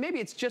stuff. Maybe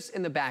it's just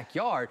in the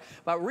backyard.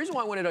 But the reason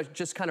why I wanted to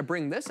just kind of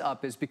bring this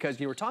up is because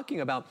you were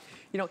talking about,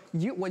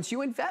 once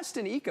you invest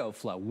in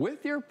EcoFlow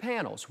with your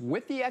panels,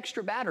 with the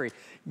extra battery,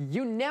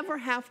 you never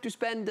have to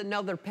spend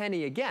another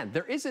penny again.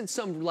 There isn't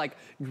some like,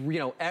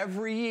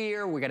 every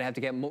year we're gonna have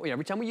to get more,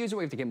 every time we use it,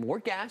 we have to get more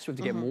gas, we have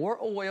to get more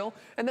oil,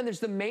 and then there's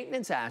the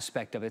maintenance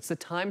aspect of it. It's the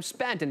time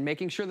spent and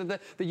making sure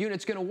that the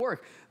unit's gonna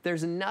work.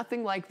 There's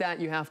nothing like that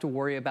you have to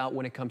worry about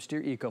when it comes to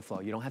your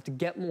EcoFlow. You don't have to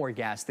get more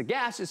gas. The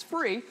gas is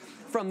free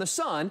from the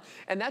sun,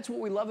 and that's what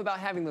we love about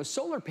having those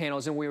solar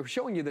panels, and we were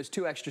showing you those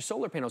 2 extra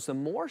solar panels. The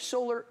more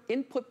solar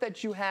input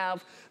that you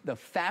have, the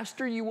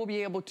faster you will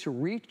be able to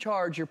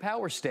recharge your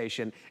power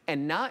station.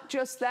 And not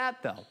just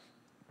that, though.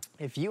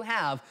 If you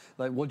have,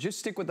 like, we'll just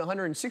stick with the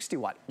 160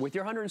 watt. With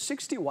your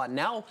 160 watt,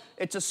 now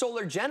it's a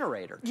solar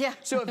generator. Yeah.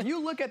 So if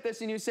you look at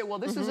this and you say, well,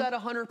 this is at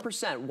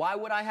 100%, why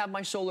would I have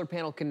my solar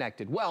panel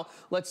connected? Well,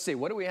 let's see,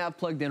 what do we have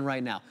plugged in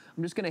right now?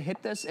 I'm just gonna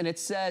hit this, and it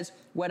says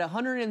we're at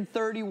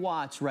 130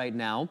 watts right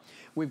now.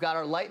 We've got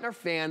our light and our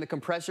fan, the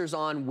compressor's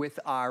on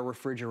with our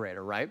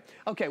refrigerator, right?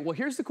 Okay, well,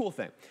 here's the cool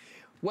thing.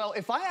 Well,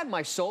 if I had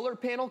my solar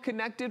panel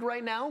connected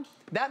right now,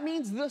 that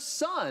means the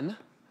sun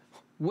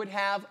would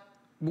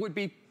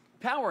be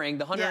powering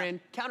the 100 and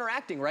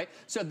counteracting, right?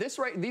 So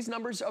these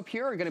numbers up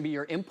here are going to be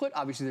your input.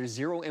 Obviously, there's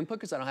 0 input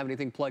because I don't have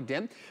anything plugged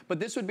in. But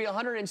this would be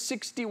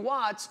 160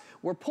 watts.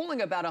 We're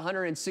pulling about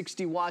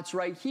 160 watts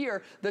right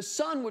here. The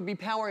sun would be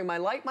powering my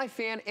light, my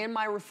fan, and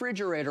my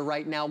refrigerator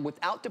right now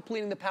without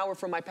depleting the power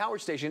from my power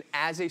station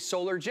as a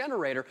solar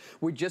generator.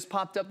 We just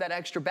popped up that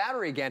extra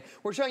battery again.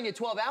 We're showing you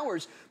 12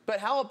 hours, but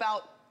how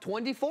about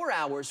 24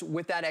 hours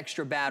with that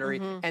extra battery,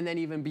 and then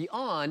even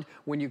beyond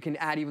when you can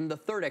add even the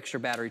third extra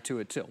battery to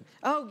it too.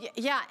 Oh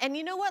yeah, and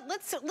you know what?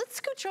 Let's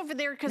scooch over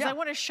there because I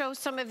want to show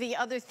some of the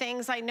other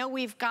things. I know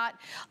we've got.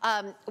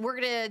 We're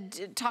going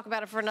to talk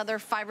about it for another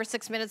 5 or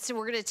 6 minutes. So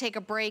we're going to take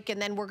a break,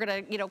 and then we're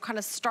going to kind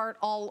of start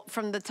all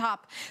from the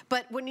top.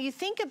 But when you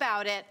think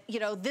about it,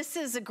 this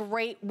is a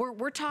great.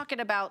 We're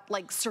talking about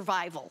like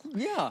survival.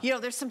 Yeah.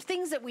 There's some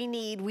things that we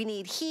need. We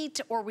need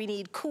heat or we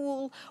need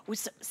cool.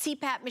 With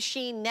CPAP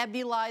machine,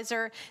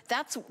 nebulizer.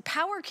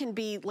 Power can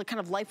be like kind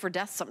of life or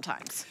death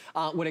sometimes.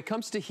 When it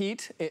comes to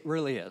heat, it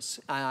really is.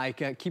 I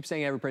keep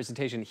saying every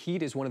presentation,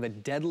 heat is one of the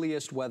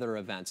deadliest weather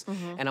events.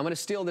 And I'm going to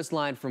steal this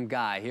line from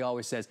Guy. He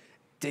always says,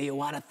 do you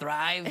want to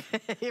thrive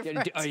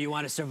or you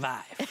want to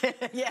survive?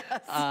 Yes.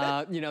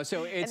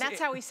 So it's... And that's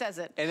how he says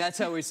it. And that's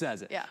how he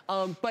says it. Yeah.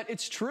 But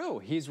it's true.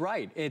 He's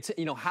right. It's,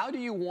 how do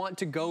you want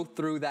to go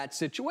through that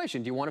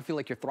situation? Do you want to feel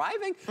like you're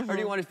thriving or do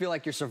you want to feel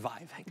like you're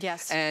surviving?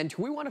 Yes. And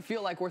we want to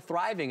feel like we're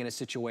thriving in a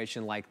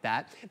situation like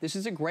that. This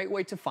is a great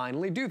way to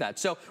finally do that.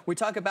 So we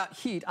talk about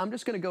heat. I'm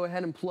just going to go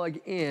ahead and plug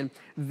in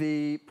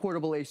the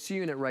portable AC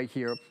unit right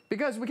here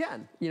because we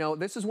can.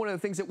 This is one of the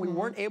things that we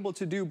weren't able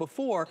to do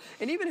before.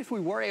 And even if we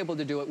were able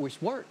to do it, we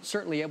weren't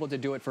certainly able to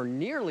do it for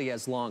nearly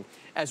as long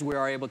as we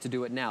are able to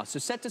do it now. So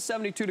set to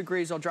 72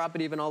 degrees, I'll drop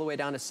it even all the way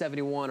down to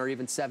 71 or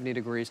even 70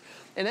 degrees.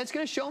 And that's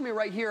going to show me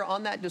right here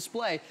on that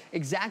display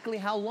exactly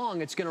how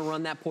long it's going to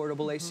run that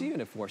portable AC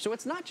unit for. So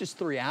it's not just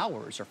 3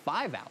 hours or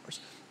 5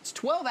 hours. It's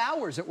 12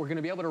 hours that we're going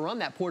to be able to run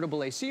that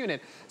portable AC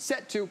unit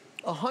set to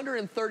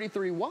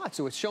 133 watts.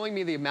 So it's showing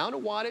me the amount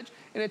of wattage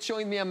and it's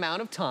showing me the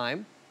amount of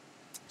time.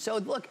 So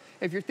look,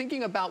 if you're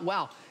thinking about,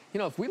 wow,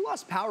 if we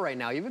lost power right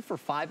now, even for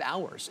 5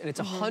 hours, and it's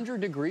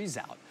 100 degrees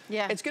out,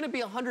 it's going to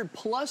be 100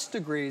 plus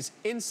degrees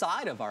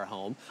inside of our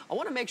home. I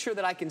want to make sure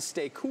that I can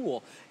stay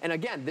cool. And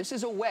again, this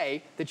is a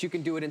way that you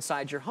can do it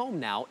inside your home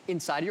now,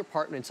 inside your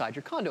apartment, inside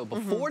your condo.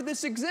 Before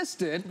this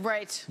existed,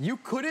 you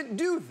couldn't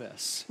do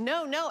this.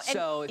 No.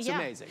 So it's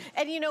amazing.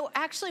 And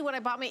actually when I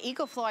bought my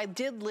EcoFlow, I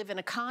did live in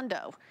a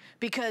condo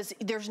because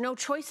there's no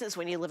choices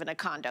when you live in a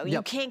condo.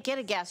 You can't get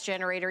a gas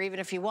generator even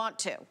if you want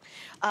to.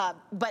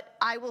 But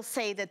I will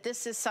say that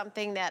this is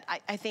something that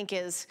I think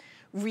is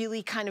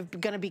really kind of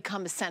going to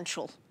become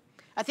essential.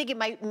 I think it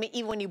might,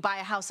 even when you buy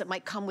a house, it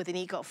might come with an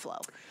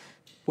EcoFlow.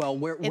 Well,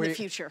 in the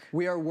future.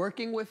 We are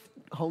working with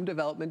home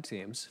development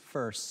teams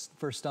for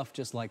stuff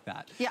just like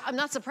that. Yeah, I'm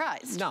not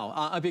surprised.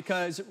 No,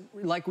 because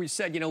like we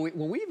said,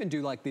 when we even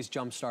do like these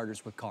jump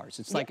starters with cars,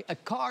 it's like a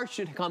car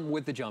should come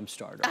with the jump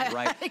starter,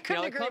 right? I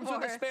couldn't agree it comes more.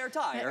 with a spare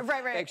tire.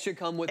 Right. It should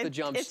come with the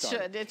jump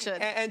starter. It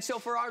should. And so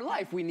for our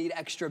life, we need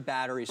extra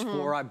batteries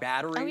for our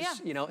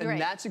batteries,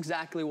 and that's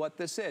exactly what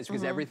this is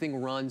because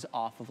everything runs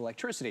off of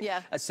electricity.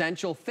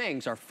 Essential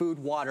things are food,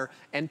 water,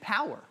 and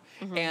power.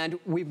 And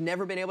we've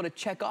never been able to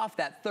check off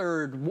that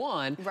third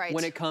one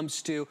when it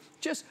comes to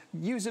just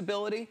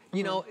usability.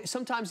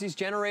 Sometimes these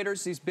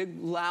generators, these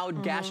big,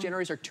 loud gas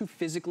generators are too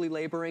physically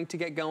laboring to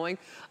get going.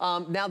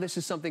 Now this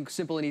is something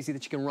simple and easy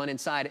that you can run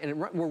inside. And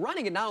we're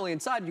running it not only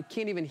inside, you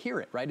can't even hear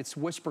it, right? It's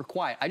whisper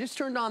quiet. I just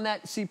turned on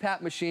that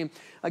CPAP machine.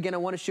 Again, I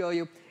want to show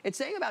you. It's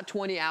saying about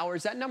 20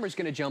 hours. That number's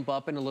going to jump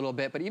up in a little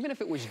bit. But even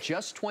if it was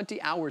just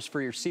 20 hours for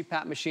your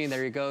CPAP machine,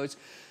 there it goes.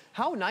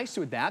 How nice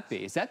would that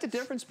be? Is that the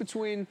difference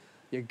between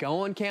you're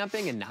going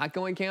camping and not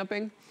going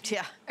camping?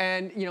 Yeah.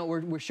 And,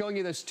 we're showing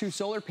you those 2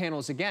 solar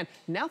panels again.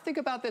 Now think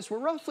about this. We're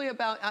roughly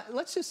about,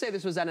 let's just say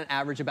this was at an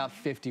average about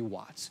 50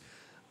 watts.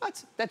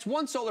 That's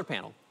 1 solar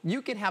panel.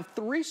 You can have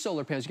 3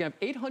 solar panels. You can have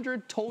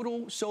 800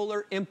 total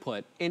solar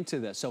input into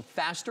this. So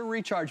faster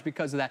recharge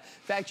because of that.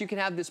 In fact, you can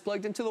have this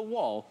plugged into the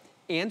wall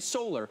and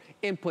solar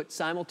input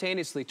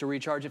simultaneously to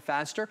recharge it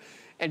faster.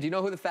 And do you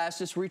know who the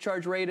fastest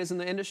recharge rate is in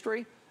the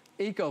industry?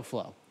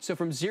 EcoFlow. So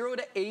from 0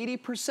 to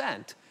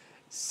 80%,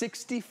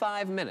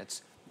 65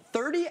 minutes.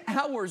 30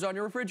 hours on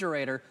your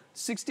refrigerator,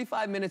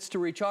 65 minutes to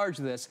recharge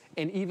this,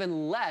 and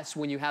even less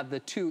when you have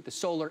the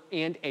solar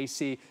and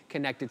AC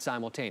connected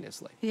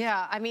simultaneously.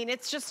 Yeah, I mean,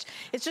 it's just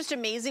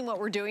amazing what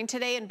we're doing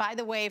today. And by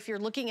the way, if you're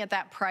looking at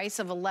that price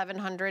of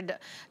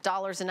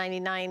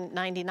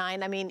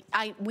 $1,100.99, I mean,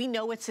 we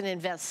know it's an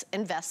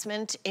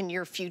investment in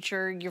your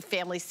future, your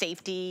family's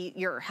safety,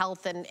 your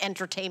health and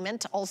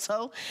entertainment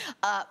also.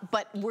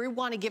 But we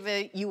want to give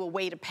you a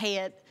way to pay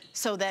it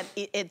so that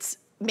it's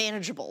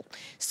manageable.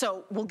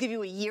 So we'll give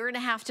you a year and a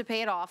half to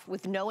pay it off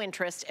with no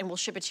interest, and we'll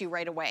ship it to you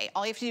right away.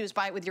 All you have to do is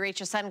buy it with your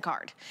HSN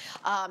card.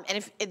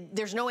 And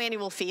there's no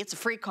annual fee, it's a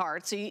free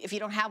card. So if you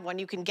don't have one,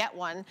 you can get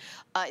one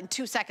in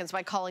 2 seconds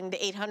by calling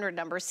the 800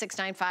 number,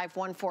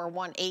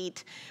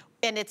 695-1418.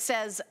 And it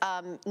says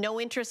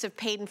no interest if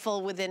paid in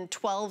full within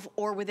 12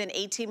 or within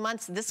 18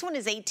 months. This one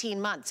is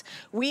 18 months.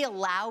 We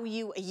allow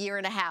you a year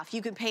and a half.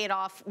 You can pay it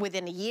off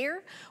within a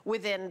year,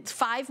 within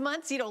 5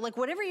 months, like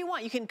whatever you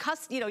want. You can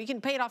you can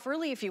pay it off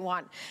early if you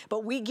want,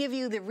 but we give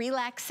you the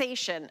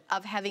relaxation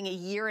of having a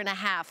year and a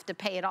half to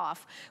pay it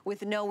off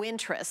with no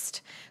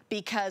interest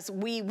because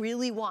we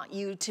really want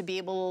you to be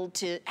able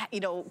to,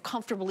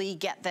 comfortably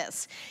get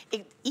this.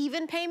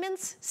 Even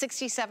payments,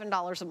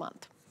 $67 a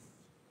month.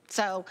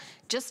 So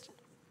just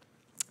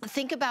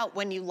think about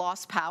when you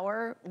lost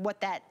power, what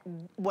that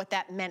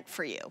meant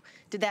for you.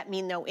 Did that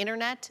mean no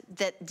internet?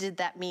 Did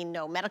that mean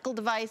no medical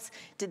device?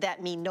 Did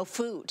that mean no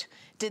food?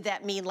 Did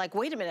that mean like,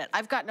 wait a minute,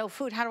 I've got no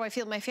food. How do I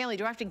feed my family?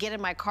 Do I have to get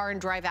in my car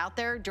and drive out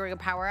there during a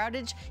power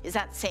outage? Is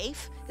that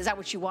safe? Is that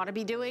what you want to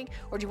be doing?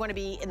 Or do you want to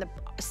be in the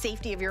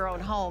safety of your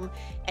own home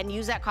and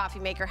use that coffee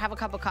maker, have a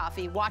cup of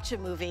coffee, watch a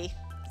movie,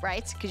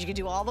 right? Because you can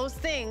do all those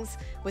things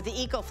with the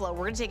EcoFlow.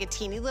 We're gonna take a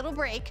teeny little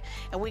break,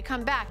 and when we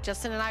come back,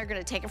 Justin and I are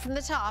gonna take it from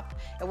the top,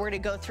 and we're gonna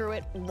go through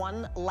it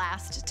one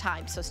last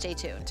time, so stay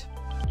tuned.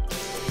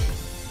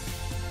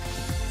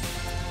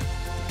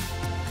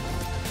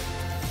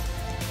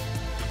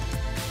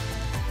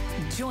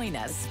 Join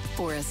us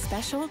for a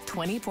special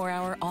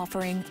 24-hour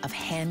offering of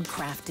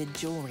handcrafted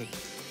jewelry.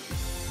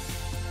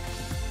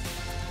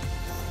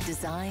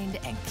 Designed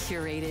and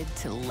curated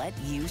to let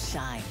you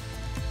shine.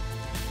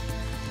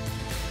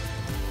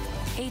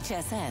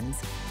 HSN's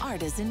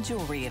Artisan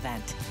Jewelry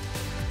Event.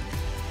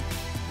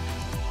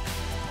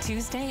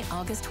 Tuesday,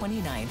 August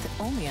 29th,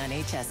 only on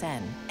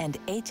HSN and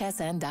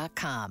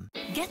hsn.com.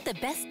 Get the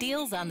best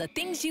deals on the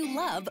things you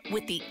love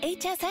with the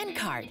HSN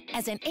card.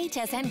 As an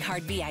HSN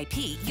card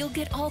VIP, you'll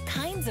get all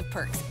kinds of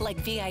perks like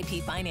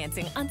VIP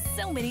financing on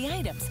so many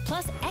items,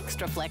 plus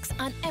extra flex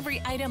on every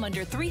item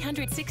under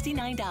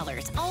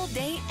 $369 all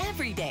day,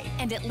 every day,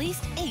 and at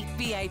least 8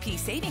 VIP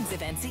savings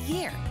events a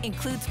year.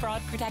 Includes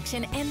fraud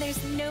protection and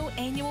there's no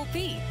annual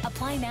fee.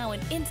 Apply now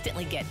and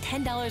instantly get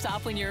 $10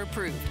 off when you're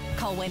approved.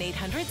 Call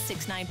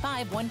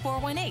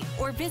 1-800-695-1418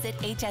 or visit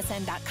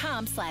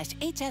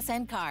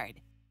hsn.com/HSN card.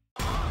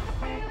 I'm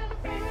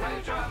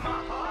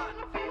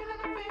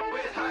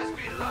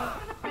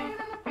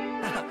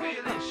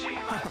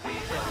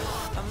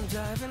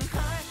driving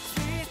high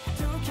speed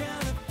to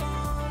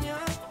California.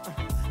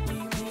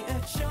 Meet me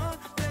at your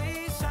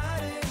place, I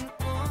didn't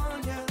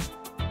warn ya.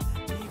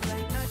 Deep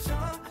late night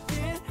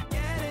talking,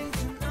 getting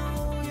to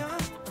know ya.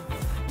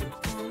 You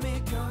pull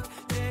me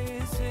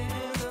cocktails in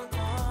the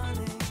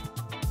morning.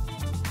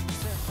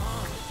 Say,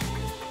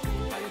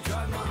 how you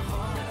drive my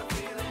heart, and I'm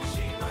feeling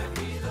she might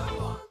be the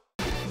one.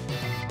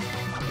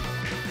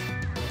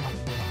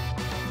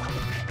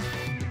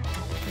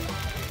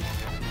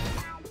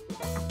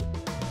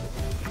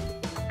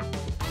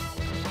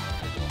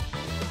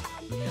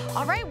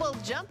 All right, well,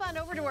 jump on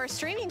over to our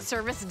streaming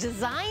service.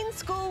 Design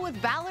School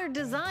with Ballard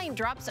Design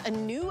drops a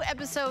new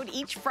episode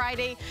each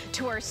Friday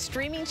to our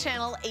streaming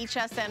channel,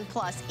 HSN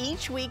Plus.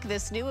 Each week,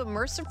 this new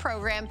immersive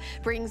program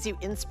brings you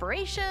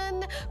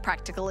inspiration,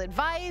 practical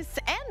advice,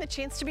 and the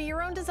chance to be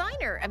your own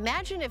designer.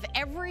 Imagine if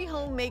every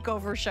home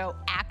makeover show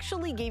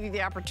actually gave you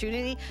the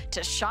opportunity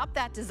to shop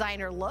that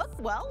designer look.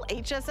 Well,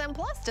 HSN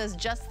Plus does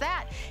just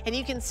that. And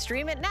you can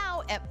stream it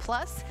now at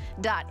plus.hsn.com.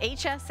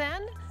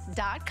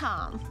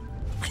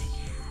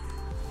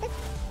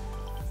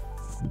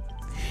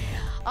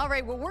 All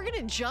right, well, we're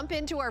going to jump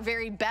into our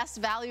very best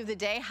value of the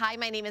day. Hi,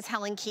 my name is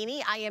Helen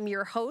Keeney. I am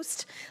your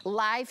host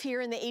live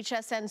here in the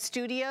HSN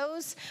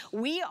studios.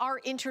 We are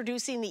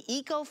introducing the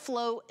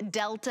EcoFlow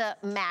DELTA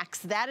Max.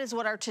 That is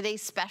what our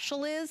today's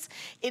special is.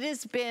 It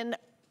has been,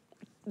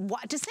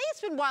 to say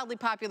it's been wildly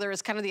popular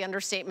is kind of the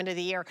understatement of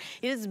the year.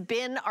 It has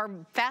been our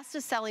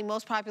fastest selling,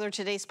 most popular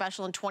today's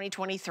special in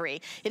 2023.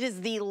 It is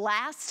the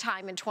last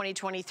time in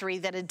 2023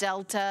 that a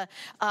Delta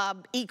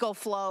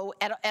EcoFlow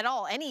at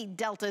all, any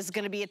Delta is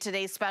going to be a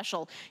today's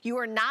special. You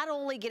are not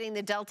only getting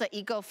the Delta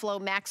EcoFlow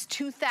Max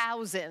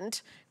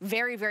 2000,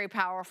 very, very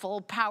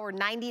powerful, power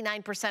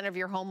 99% of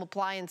your home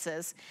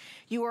appliances.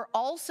 You are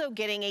also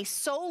getting a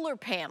solar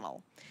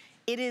panel.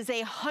 It is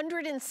a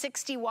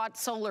 160-watt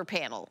solar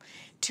panel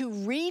to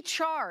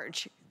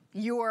recharge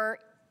your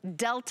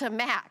Delta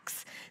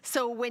Max.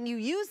 So when you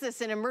use this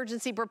in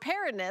emergency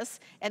preparedness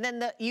and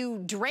then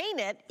you drain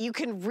it, you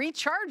can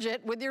recharge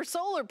it with your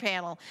solar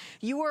panel.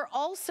 You are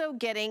also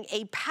getting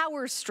a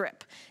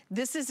Powerstrip.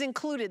 This is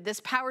included,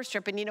 this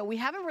Powerstrip. And you know, we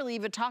haven't really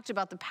even talked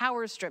about the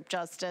Powerstrip,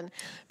 Justin,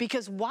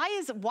 because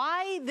why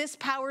this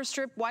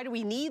Powerstrip? Why do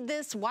we need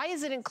this? Why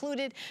is it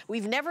included?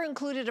 We've never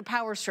included a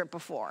Powerstrip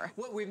before.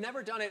 Well, we've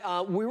never done it.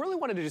 We really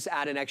wanted to just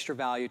add an extra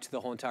value to the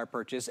whole entire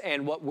purchase.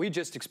 And what we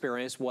just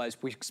experienced was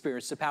we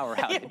experienced a power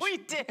outage. Yeah, we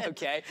did.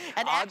 Okay.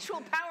 An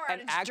actual power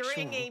outage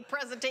during a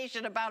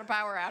presentation about a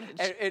power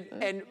outage.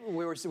 And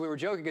we were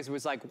joking because it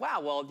was like,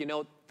 wow, well, you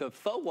know, the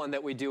faux one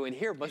that we do in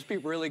here must be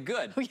really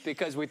good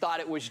because we thought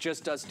it was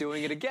just us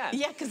doing it again.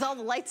 Yeah, because all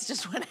the lights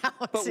just went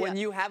out. But when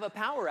you have a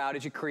power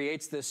outage, it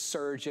creates this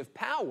surge of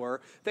power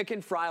that can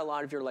fry a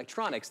lot of your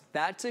electronics.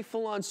 That's a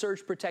full-on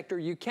surge protector.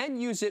 You can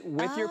use it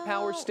with your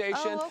power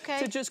station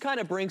to just kind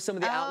of bring some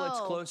of the outlets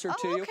closer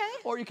to you,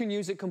 or you can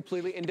use it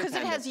completely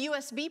independent. Because it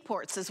has USB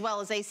ports as well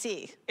as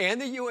AC. And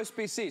the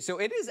USB-C. So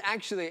it is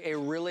actually a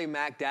really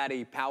Mac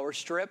Daddy power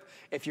strip.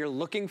 If you're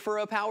looking for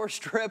a power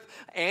strip,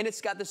 and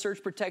it's got the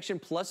surge protection,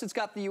 plus it's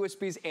got the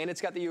USBs and it's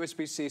got the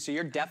USB-C, so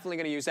you're definitely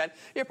going to use that.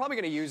 You're probably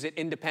going to use it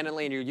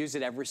independently, and you'll use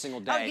it every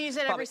single day. Oh, you use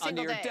it every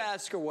single day. Under your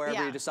desk or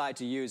wherever you decide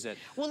to use it.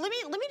 Well, let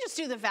me just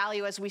do the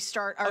value as we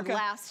start our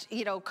last,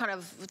 you know, kind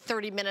of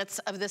 30 minutes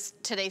of this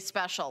today's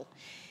special.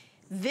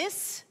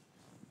 This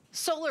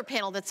solar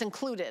panel that's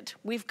included,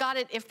 we've got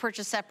it if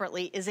purchased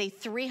separately, is a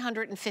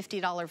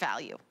 $350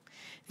 value.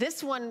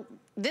 This one,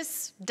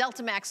 this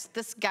Delta Max,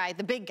 this guy,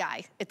 the big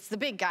guy, it's the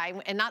big guy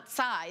and not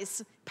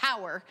size,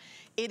 power,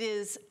 it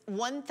is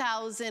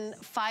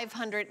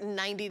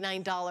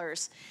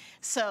 $1,599.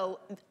 So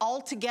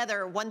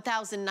altogether,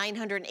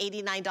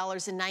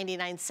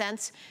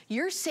 $1,989.99.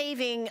 You're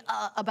saving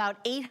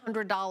about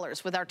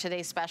 $800 with our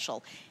today's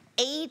special.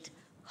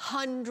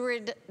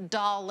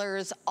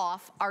 $800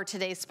 off our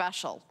today's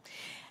special.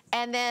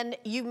 And then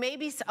you may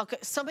be, okay,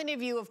 so many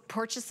of you have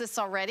purchased this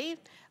already.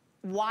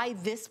 Why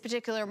this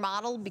particular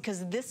model?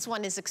 Because this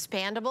one is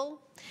expandable.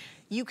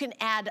 You can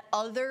add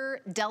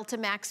other Delta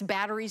Max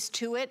batteries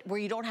to it where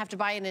you don't have to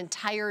buy an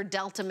entire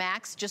Delta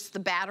Max, just the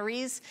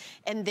batteries,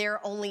 and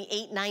they're only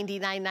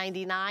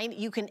 $899.99.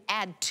 You can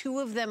add 2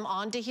 of them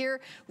onto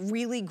here,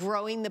 really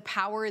growing the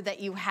power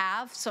that you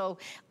have. So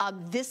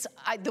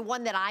the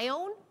one that I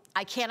own,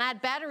 I can't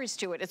add batteries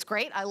to it. It's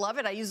great, I love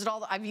it, I've used it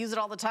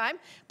all the time,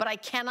 but I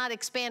cannot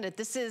expand it.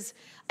 This is,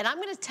 and I'm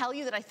gonna tell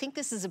you that I think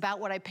this is about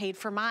what I paid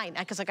for mine,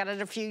 because I got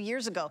it a few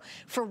years ago.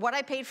 For what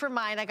I paid for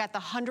mine, I got the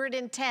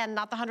 110,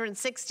 not the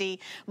 160.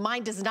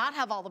 Mine does not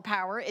have all the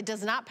power. It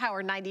does not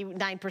power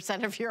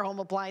 99% of your home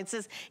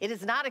appliances. It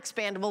is not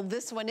expandable.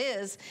 This one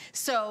is.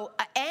 So,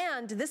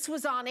 and this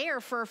was on air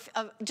for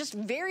just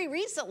very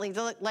recently,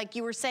 like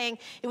you were saying,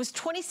 it was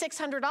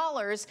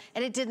 $2,600,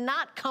 and it did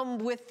not come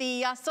with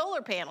the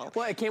solar panel.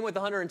 Well, it came with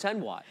the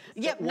 110 watt.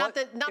 Yep, not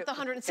the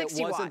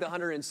 160 watt. It wasn't the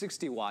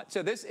 160 watt.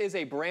 So this is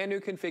a brand new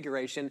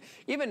configuration,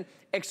 even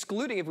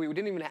excluding if we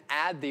didn't even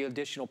add the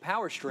additional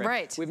power strip.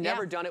 Right. We've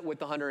never done it with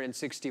the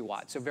 160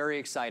 watt. So very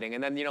exciting.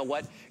 And then you know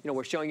what? You know,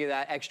 we're showing you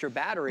that extra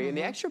battery, and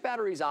the extra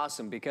battery is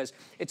awesome because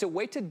it's a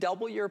way to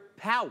double your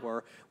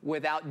power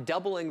without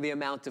doubling the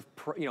amount of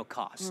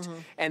cost.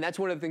 And that's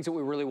one of the things that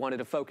we really wanted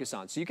to focus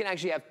on. So you can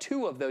actually have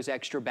 2 of those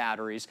extra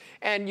batteries,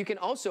 and you can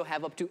also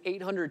have up to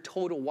 800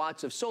 total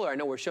watts of solar. I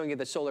know we're showing you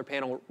the solar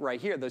panel right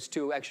here, those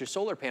 2 extra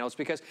solar panels,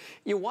 because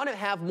you want to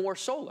have more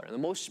solar. The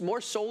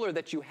more solar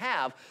that you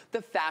have,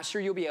 the faster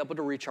you'll be able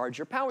to recharge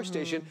your power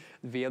station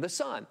via the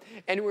sun.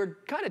 And we're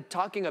kind of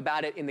talking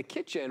about it in the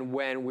kitchen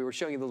when we were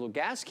showing you the little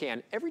gas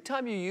can. Every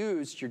time you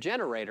use your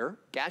generator,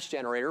 gas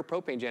generator,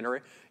 propane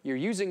generator, you're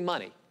using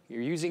money.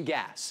 You're using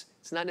gas.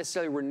 It's not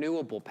necessarily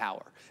renewable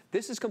power.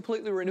 This is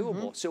completely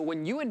renewable. So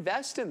when you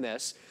invest in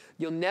this,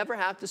 you'll never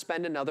have to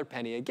spend another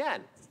penny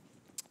again.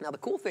 Now, the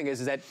cool thing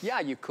is that, yeah,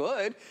 you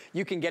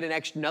can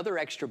get another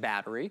extra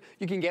battery.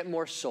 You can get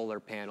more solar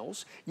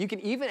panels. You can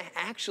even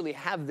actually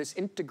have this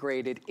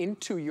integrated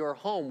into your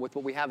home with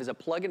what we have as a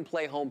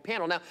plug-and-play home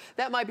panel. Now,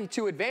 that might be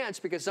too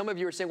advanced because some of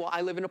you are saying, well,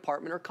 I live in an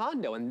apartment or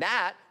condo, and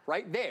that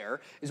right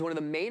there is one of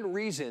the main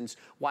reasons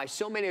why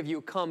so many of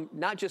you come,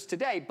 not just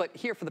today, but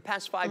here for the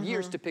past 5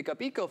 years to pick up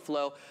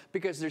EcoFlow,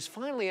 because there's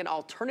finally an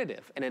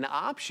alternative and an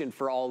option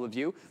for all of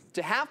you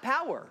to have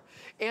power.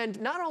 And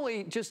not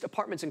only just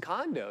apartments and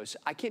condos,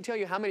 I can't tell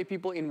you how many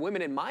people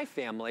women in my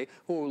family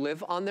who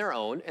live on their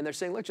own, and they're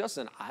saying, look,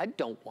 Justin, I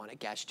don't want a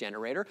gas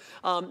generator.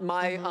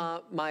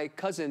 My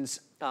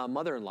cousin's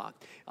mother-in-law,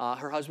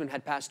 her husband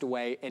had passed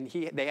away, and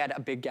they had a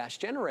big gas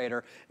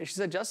generator, and she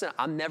said, Justin,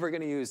 I'm never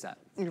going to use that.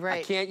 Right.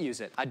 I can't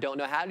use it. I don't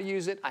know how to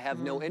use it. I have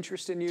no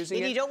interest in using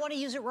it. And you don't want to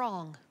use it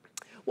wrong.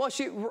 Well,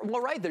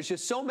 right, there's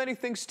just so many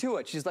things to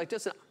it. She's like,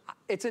 Justin,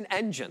 it's an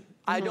engine.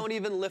 I don't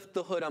even lift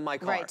the hood on my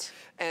car. Right.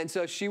 And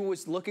so she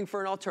was looking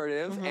for an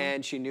alternative,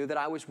 and she knew that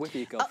I was with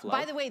EcoFlow.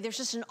 By the way, there's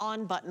just an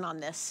on button on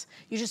this.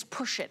 You just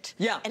push it,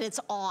 and it's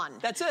on.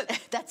 That's it.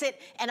 That's it.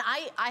 And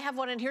I have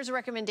one, and here's a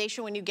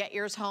recommendation when you get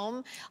yours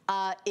home,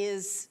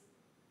 is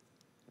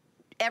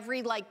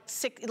every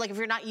if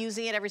you're not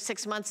using it every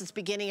 6 months, it's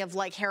beginning of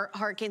like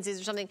hurricane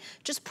season or something,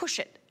 just push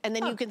it. And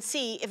then you can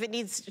see if it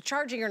needs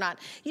charging or not.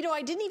 You know,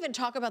 I didn't even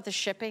talk about the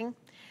shipping.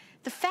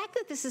 The fact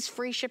that this is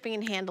free shipping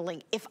and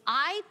handling, if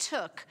I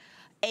took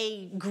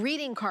a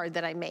greeting card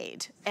that I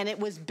made and it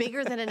was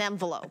bigger than an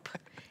envelope,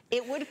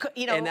 it would,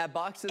 And that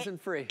box isn't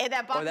free. And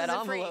that box or that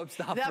isn't envelope's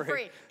free. not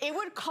free. It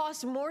would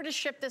cost more to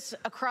ship this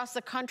across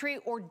the country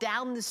or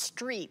down the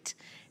street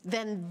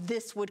than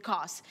this would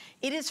cost.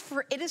 It is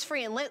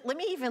free. And let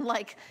me even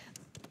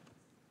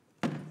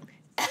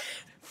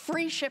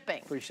free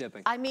shipping. Free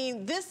shipping. I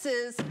mean, this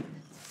is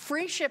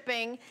free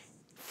shipping,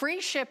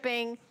 free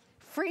shipping,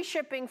 free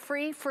shipping,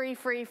 free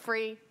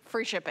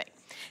shipping.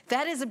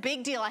 That is a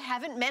big deal. I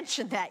haven't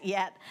mentioned that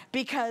yet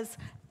because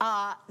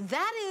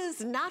that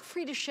is not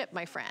free to ship,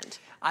 my friend.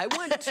 I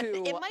went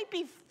to... It might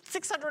be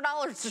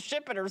 $600 to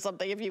ship it or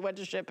something if you went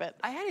to ship it.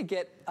 I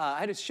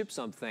had to ship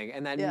something,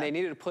 and then they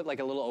needed to put like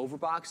a little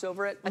overbox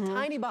over it. A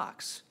tiny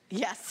box.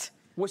 Yes.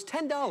 was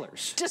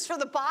 $10. Just for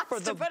the box? For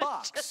the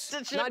box. Just to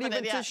Not ship even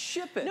it, yeah. to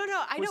ship it. No,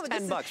 I know. It was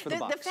 $10 for the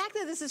box. The fact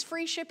that this is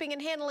free shipping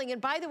and handling, and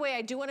by the way,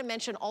 I do want to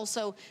mention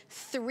also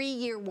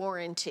 3-year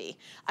warranty.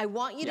 I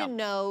want you to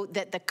know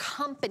that the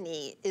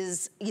company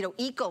is, you know,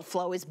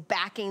 EcoFlow is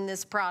backing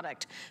this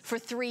product for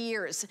 3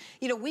 years.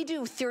 You know, we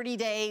do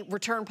 30-day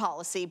return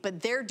policy,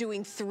 but they're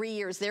doing 3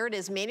 years. There it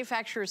is,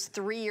 manufacturer's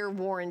 3-year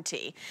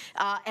warranty.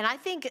 And I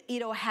think, you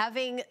know,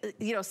 having,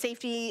 you know,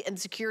 safety and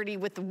security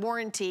with the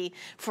warranty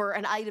for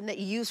an item that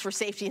you use for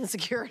safety and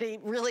security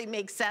really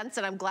makes sense,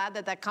 and I'm glad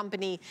that that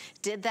company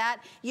did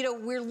that. You know,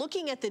 we're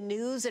looking at the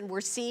news and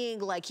we're seeing,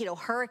 like, you know,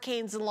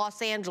 hurricanes in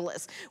Los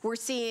Angeles. We're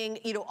seeing,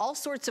 you know, all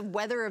sorts of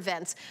weather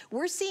events.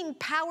 We're seeing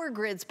power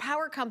grids,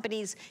 power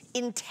companies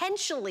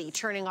intentionally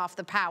turning off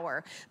the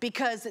power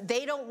because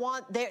they don't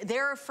want,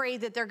 they're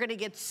afraid that they're going to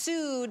get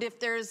sued if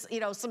there's, you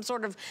know, some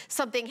sort of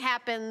something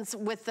happens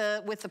with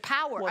the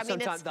power. Well, I mean,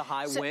 sometimes the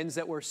high winds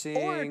that we're seeing.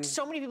 Or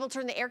so many people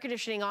turn the air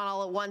conditioning on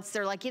all at once.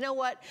 They're like, you know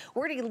what?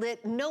 We're going to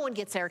no one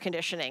gets air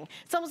conditioning.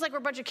 It's almost like we're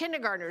a bunch of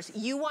kindergartners.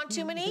 You want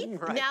too many?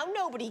 Right. Now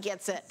nobody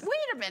gets it. Wait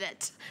a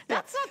minute.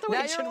 That's not the way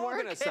it should work. Now you're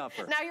all going to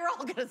suffer. Now you're all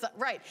going to suffer.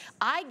 Right.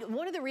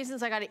 One of the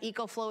reasons I got an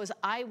EcoFlow is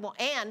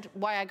and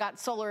why I got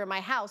solar in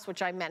my house,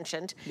 which I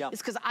mentioned, is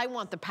because I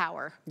want the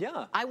power.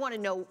 Yeah. I want to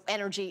know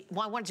energy.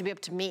 I want it to be up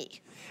to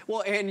me.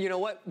 Well, and you know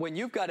what? When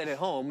you've got it at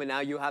home and now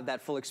you have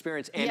that full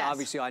experience, and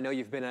obviously I know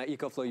you've been an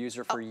EcoFlow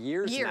user for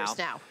years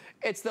now.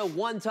 It's the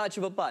one touch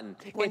of a button.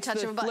 It's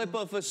the flip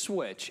of a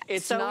switch.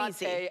 It's so not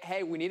easy.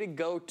 Hey, we need to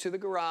go to the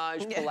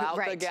garage, pull out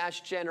the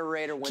gas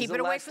generator. When's Keep the it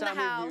away last from the time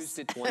house. we've used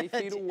it? 20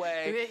 feet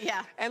away.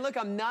 And look,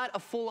 I'm not a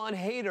full-on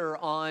hater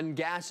on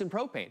gas and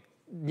propane.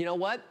 You know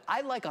what?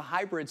 I like a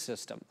hybrid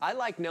system. I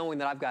like knowing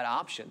that I've got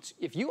options.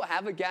 If you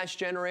have a gas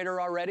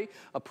generator already,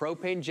 a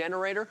propane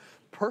generator,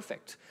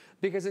 perfect.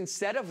 Because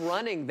instead of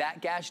running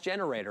that gas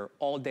generator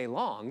all day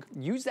long,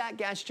 use that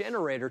gas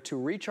generator to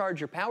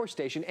recharge your power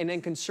station and then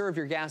conserve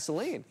your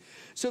gasoline.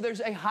 So there's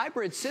a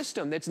hybrid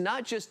system that's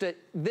not just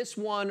this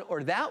one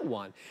or that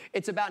one.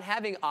 It's about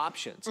having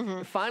options.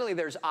 Finally,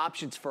 there's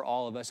options for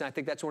all of us, and I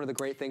think that's one of the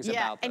great things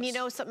about this. And you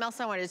know something else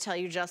I wanted to tell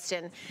you,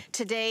 Justin?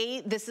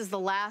 Today, this is the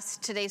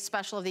last today's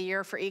special of the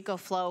year for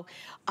EcoFlow.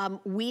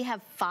 We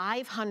have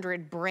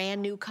 500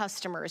 brand new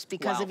customers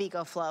because of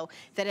EcoFlow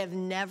that have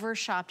never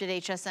shopped at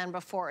HSN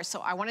before. So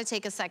I want to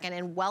take a second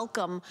and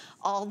welcome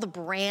all the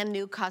brand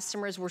new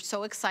customers. We're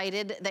so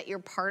excited that you're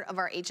part of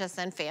our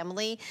HSN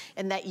family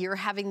and that you're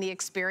having the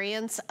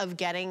experience of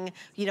getting,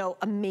 you know,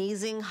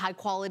 amazing high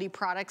quality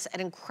products at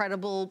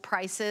incredible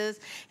prices,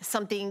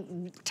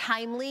 something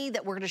timely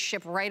that we're going to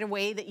ship right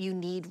away, that you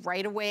need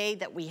right away,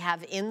 that we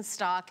have in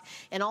stock.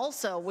 And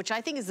also, which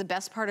I think is the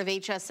best part of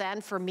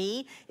HSN for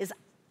me, is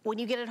when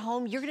you get it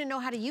home, you're gonna know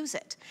how to use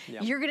it.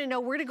 You're gonna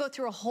know, we're gonna go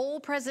through a whole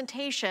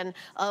presentation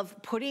of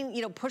putting,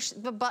 you know, push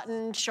the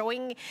button,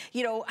 showing,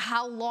 you know,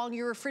 how long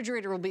your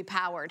refrigerator will be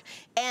powered.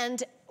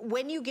 And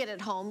when you get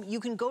it home, you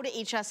can go to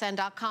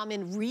hsn.com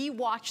and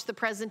re-watch the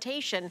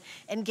presentation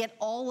and get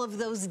all of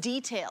those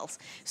details.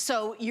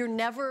 So you're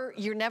never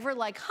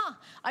like,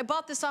 I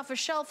bought this off a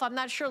shelf, I'm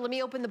not sure, let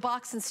me open the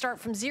box and start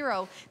from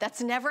zero.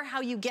 That's never how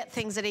you get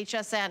things at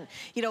HSN.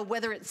 You know,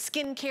 whether it's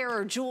skincare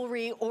or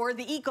jewelry or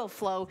the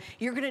EcoFlow,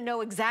 you're gonna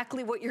know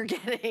exactly what you're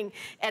getting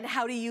and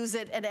how to use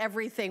it and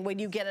everything when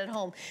you get it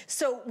home.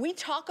 So we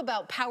talk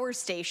about power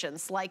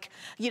stations, like,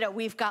 you know,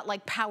 we've got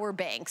like power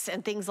banks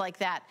and things like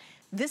that.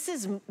 This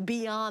is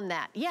beyond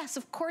that. Yes,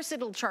 of course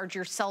it'll charge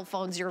your cell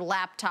phones, your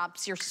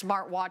laptops, your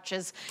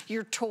smartwatches,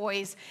 your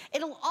toys.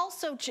 It'll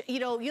also,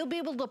 you know, you'll be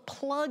able to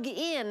plug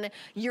in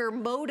your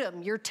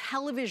modem, your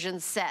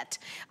television set,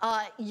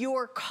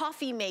 your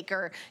coffee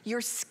maker, your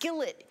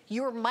skillet,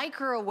 your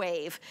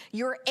microwave,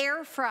 your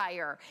air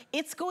fryer.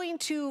 It's going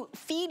to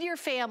feed your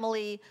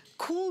family,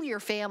 cool your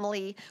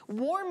family,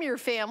 warm your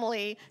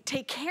family,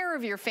 take care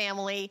of your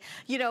family.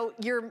 You know,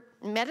 your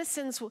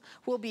medicines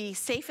will be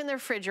safe in the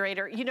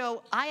refrigerator. You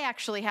know, I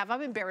actually have,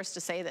 I'm embarrassed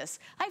to say this,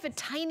 I have a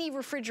tiny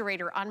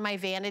refrigerator on my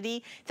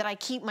vanity that I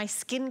keep my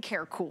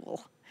skincare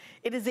cool.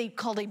 It is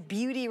called a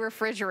beauty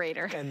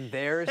refrigerator. And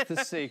there's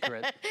the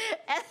secret.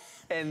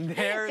 And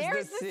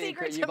there's the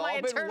secret. You've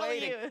all been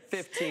waiting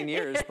 15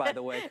 years, by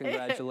the way.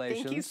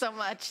 Congratulations. Thank you so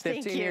much.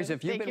 15 years.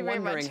 If you've been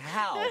wondering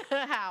how.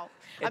 How?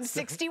 I'm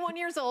 61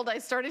 years old. I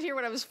started here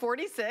when I was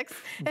 46.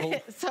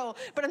 So,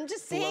 but I'm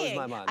just saying,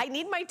 I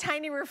need my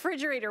tiny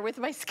refrigerator with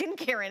my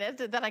skincare in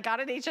it that I got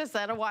at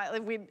HSN a while.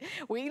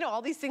 We you know,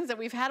 all these things that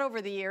we've had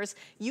over the years,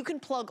 you can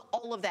plug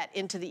all of that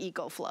into the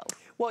EcoFlow.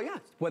 Well, yeah,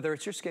 whether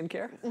it's your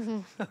skincare,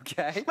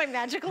 okay. My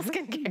magical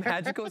skincare.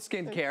 Magical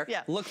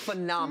skincare. Look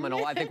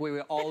phenomenal. I think we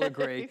would all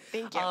agree.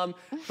 Thank you.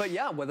 But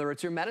yeah, whether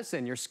it's your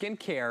medicine, your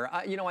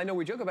skincare, you know, I know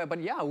we joke about it,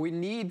 but yeah, we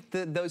need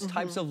those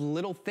types of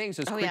little things,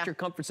 those creature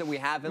comforts that we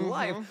have in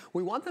life.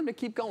 We want them to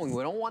keep going.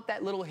 We don't want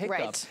that little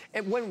hiccup.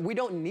 And when we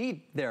don't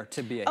need there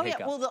to be a hiccup.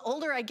 Yeah, well, the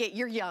older I get,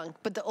 you're young,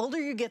 but the older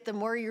you get, the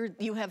more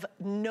you have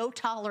no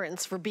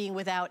tolerance for being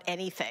without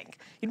anything.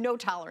 No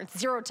tolerance,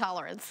 zero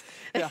tolerance.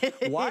 Yeah.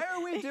 Why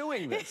are we doing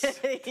doing this.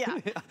 Yeah.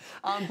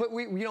 But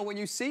we, you know, when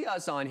you see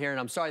us on here, and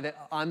I'm sorry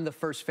that I'm the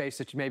first face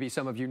that maybe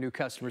some of you new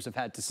customers have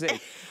had to see.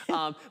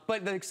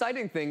 But the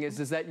exciting thing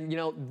is that, you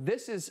know,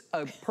 this is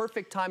a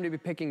perfect time to be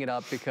picking it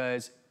up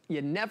because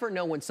you never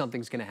know when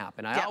something's going to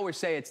happen. I always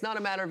say it's not a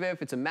matter of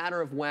if, it's a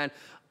matter of when.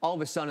 All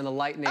of a sudden, the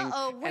lightning and the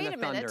thunder wait a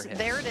minute. hit.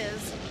 There it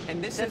is.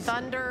 And this the is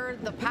thunder,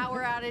 the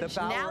power outage.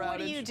 power What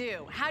do outage. you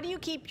do? How do you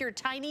keep your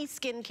tiny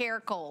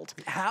skincare cold?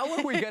 How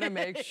are we going to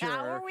make sure?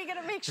 How are we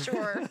going to make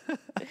sure?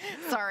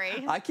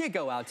 Sorry. I can't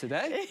go out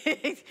today.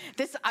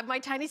 My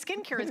tiny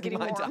skincare is getting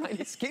my warm. tiny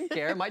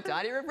skincare, my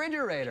tiny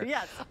refrigerator.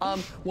 Yes.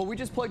 Well, we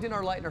just plugged in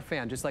our light and our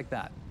fan, just like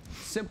that.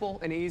 Simple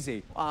and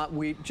easy.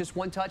 We just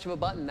one touch of a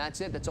button,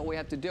 that's it. That's all we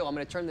have to do. I'm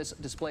going to turn this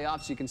display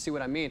off so you can see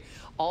what I mean.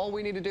 All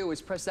we need to do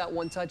is press that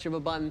one touch of a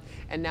button,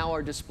 and now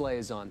our display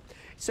is on.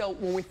 So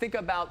when we think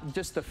about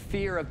just the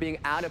fear of being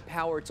out of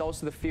power, it's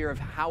also the fear of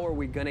how are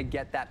we going to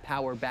get that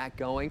power back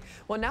going.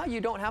 Well, now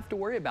you don't have to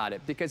worry about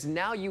it because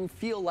now you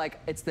feel like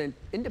it's the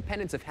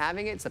independence of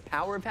having it, it's the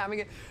power of having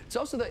it. It's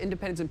also the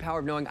independence and power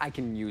of knowing I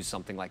can use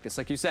something like this.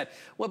 Like you said,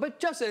 well, but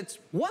Justin, it's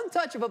one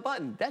touch of a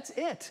button. That's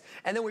it.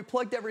 And then we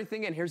plugged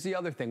everything in. Here's the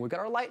other thing. We've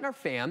got our light and our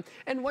fan.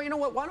 And well, you know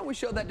what? Why don't we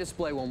show that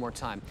display one more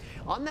time?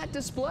 On that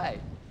display,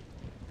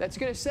 that's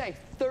going to say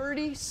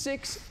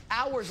 36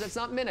 hours. That's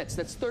not minutes.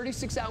 That's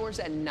 36 hours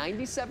at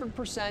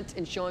 97%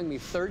 and showing me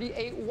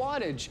 38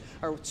 wattage,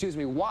 or excuse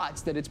me,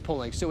 watts that it's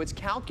pulling. So it's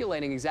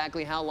calculating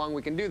exactly how long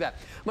we can do that.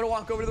 I'm going to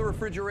walk over to the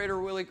refrigerator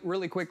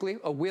really quickly.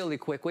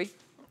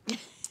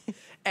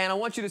 And I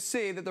want you to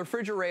see that the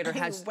refrigerator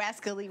has...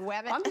 Wascally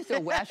Wabbit. I'm just a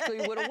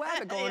wascally little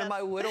wabbit going to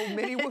my little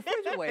mini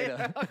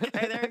refrigerator.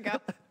 Okay, there you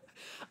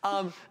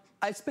go.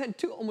 I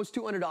spent almost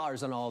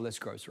 $200 on all of this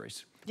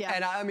groceries. Yeah.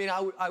 And I mean,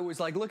 I was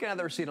like looking at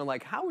the receipt, I'm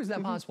like, how is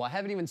that possible? I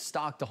haven't even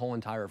stocked the whole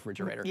entire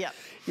refrigerator. Yeah.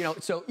 You know,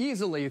 so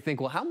easily you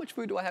think, well, how much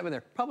food do I have in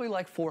there? Probably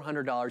like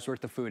 $400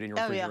 worth of food in your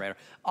refrigerator.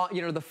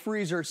 You know, the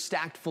freezer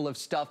stacked full of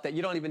stuff that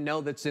you don't even know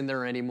that's in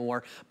there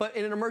anymore. But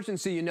in an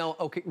emergency, you know,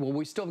 okay, well,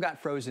 we still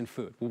got frozen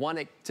food. We want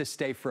it to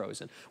stay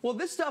frozen. Well,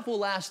 this stuff will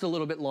last a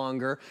little bit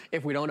longer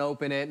if we don't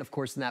open it, and of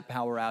course, in that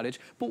power outage.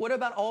 But what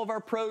about all of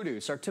our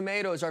produce, our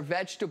tomatoes, our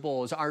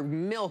vegetables, our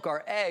milk,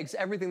 our eggs,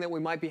 everything that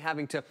we might be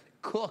having to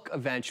cook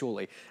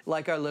eventually,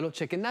 like our little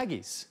chicken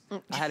nuggies.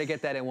 I had to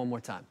get that in one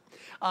more time.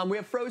 We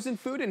have frozen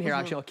food in here.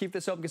 Actually, I'll keep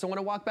this open because I want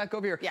to walk back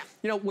over here. Yeah.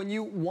 You know, when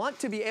you want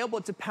to be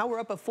able to power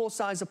up a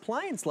full-size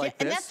appliance like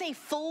this. And that's a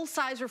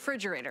full-size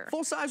refrigerator.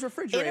 Full-size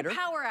refrigerator. In a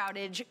power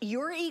outage,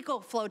 your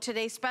EcoFlow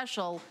Today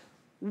Special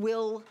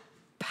will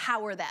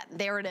power that.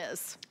 There it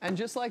is. And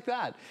just like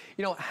that.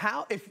 You know,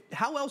 how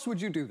else would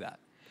you do that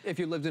if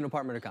you lived in an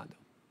apartment or condo?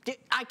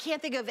 I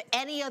can't think of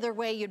any other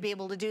way you'd be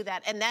able to do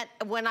that. And that,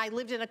 when I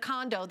lived in a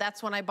condo,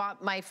 that's when I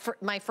bought my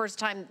first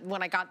time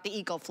when I got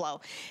the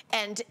EcoFlow.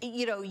 And,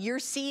 you know, you're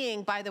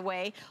seeing, by the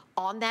way,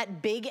 on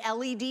that big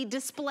LED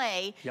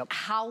display,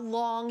 how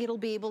long it'll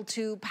be able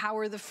to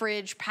power the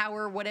fridge,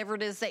 power whatever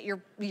it is that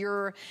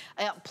you're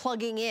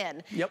plugging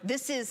in.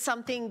 This is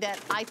something that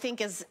I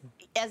think as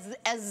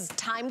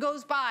time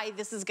goes by,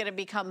 this is going to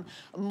become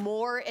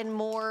more and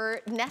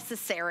more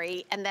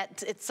necessary, and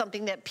that it's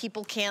something that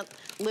people can't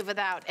live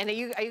without. And are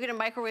you going to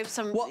microwave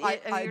some? Well,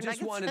 I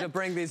just wanted to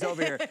bring these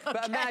over here.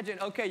 But imagine,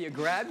 okay, you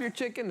grab your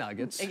chicken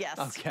nuggets. Yes.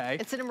 Okay.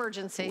 It's an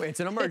emergency.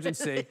 It's an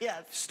emergency.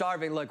 Yes.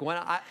 Starving. Look, when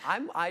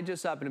I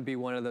just happen to be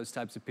one of those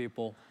types of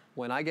people.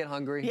 When I get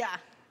hungry. Yeah.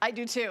 I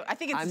do too. I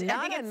think it's. I'm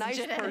not a nice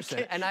genetic.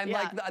 person, and I'm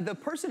like the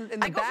person in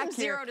the back here. I go from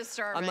 0 to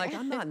starving. I'm like,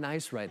 I'm not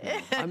nice right now.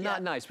 I'm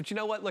not nice. But you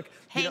know what? Look.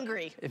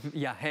 Hangry.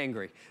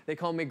 Hangry. They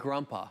call me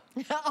Grandpa.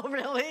 Oh,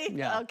 really?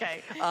 Yeah.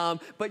 Okay.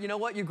 But you know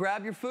what? You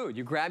grab your food.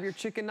 You grab your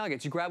chicken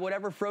nuggets. You grab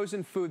whatever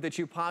frozen food that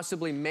you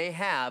possibly may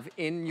have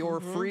in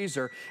your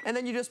freezer, and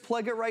then you just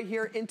plug it right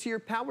here into your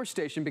power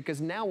station, because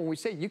now when we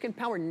say you can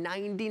power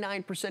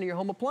 99% of your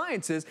home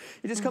appliances,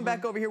 you just come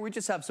back over here. We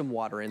just have some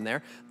water in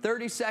there.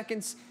 30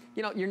 seconds.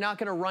 You know, you're not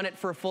going to run it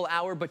for a full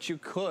hour, but you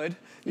could.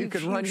 You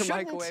could run your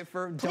microwave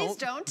for... Please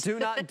don't. Do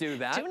not do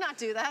that. Do not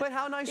do that. But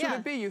how nice would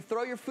it be? You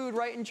throw your food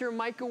right into your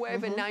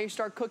microwave, and now you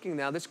start cooking.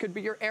 Now, this could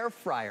be your air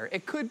fryer.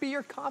 It could be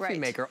your coffee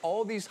maker.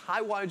 All these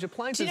high wattage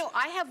appliances. Do you know,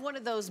 I have one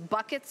of those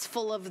buckets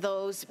full of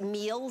those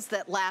meals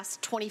that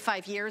last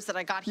 25 years that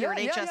I got here at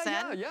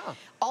HSN. Yeah.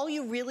 All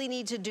you really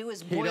need to do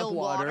is Heat boil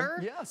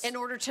water yes. in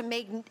order to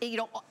make, you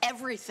know,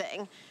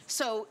 everything.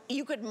 So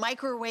you could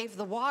microwave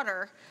the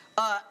water,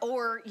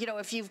 or, you know,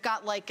 if you've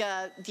got like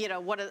a, you know,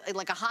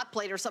 like a hot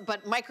plate or something,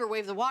 but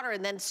microwave the water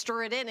and then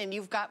stir it in, and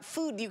you've got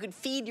food you could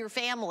feed your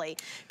family.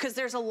 Because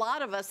there's a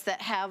lot of us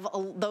that have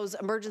those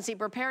emergency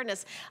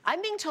preparedness.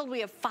 I'm being told we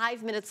have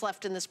 5 minutes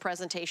left in this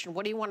presentation.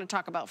 What do you want to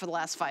talk about for the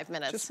last 5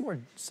 minutes? Just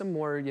some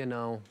more, you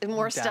know,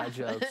 more dad stuff.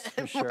 jokes,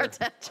 for sure. More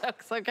dad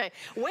jokes, okay.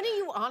 When are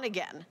you on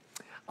again?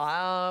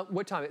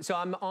 What time? So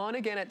I'm on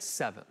again at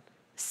 7.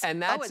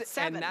 And that's, at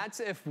 7. And that's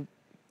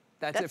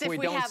if we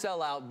don't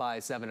sell out by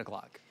 7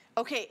 o'clock.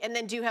 Okay, and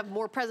then do you have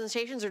more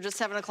presentations or just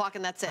 7 o'clock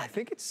and that's it? I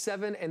think it's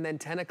 7 and then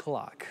 10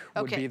 o'clock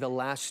would be the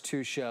last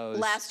two shows.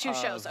 Last two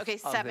shows, okay,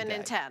 7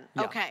 and 10.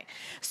 Yeah. Okay,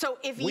 so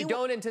if you... We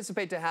don't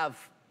anticipate to have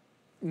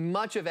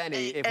much of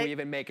any if we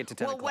even make it to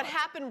 10 o'clock. Well, what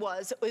happened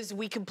is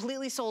we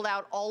completely sold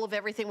out all of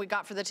everything we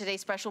got for the Today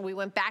Special. We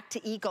went back to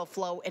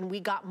EcoFlow and we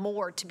got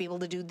more to be able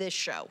to do this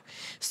show.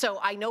 So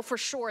I know for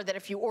sure that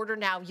if you order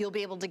now, you'll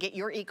be able to get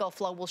your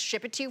EcoFlow. We'll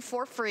ship it to you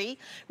for free.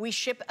 We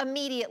ship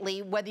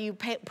immediately, whether you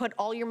put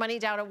all your money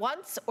down at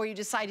once or you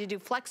decide to do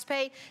flex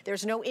pay.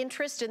 There's no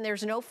interest and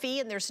there's no fee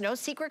and there's no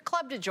secret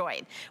club to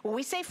join. When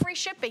we say free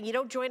shipping, you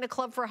don't join a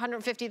club for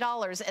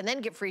 $150 and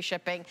then get free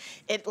shipping.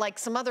 Like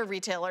some other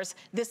retailers,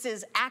 this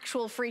is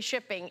actual free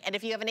shipping. And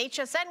if you have an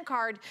HSN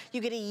card, you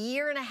get a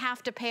year and a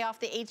half to pay off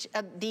the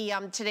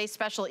Today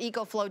Special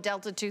EcoFlow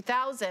Delta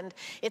 2000.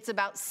 It's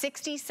about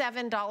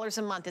 $67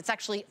 a month. It's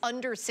actually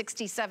under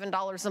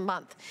 $67 a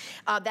month.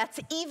 That's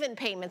even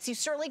payments. You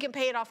certainly can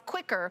pay it off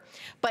quicker,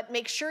 but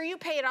make sure you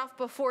pay it off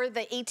before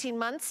the 18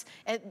 months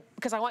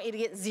because I want you to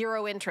get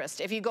 0 interest.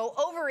 If you go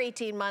over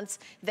 18 months,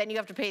 then you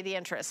have to pay the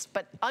interest.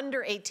 But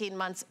under 18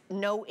 months,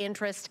 no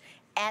interest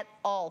at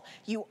all.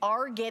 You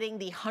are getting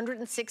the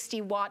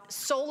 160-watt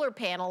solar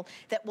panel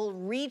that will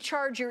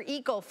recharge your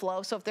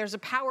EcoFlow. So if there's a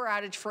power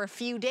outage for a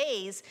few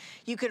days,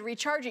 you could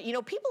recharge it. You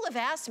know, people have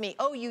asked me,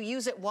 oh, you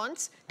use it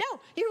once? No,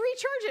 you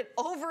recharge it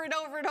over and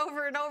over and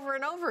over and over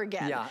and over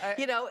again. Yeah,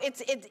 you know,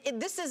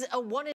 this is a one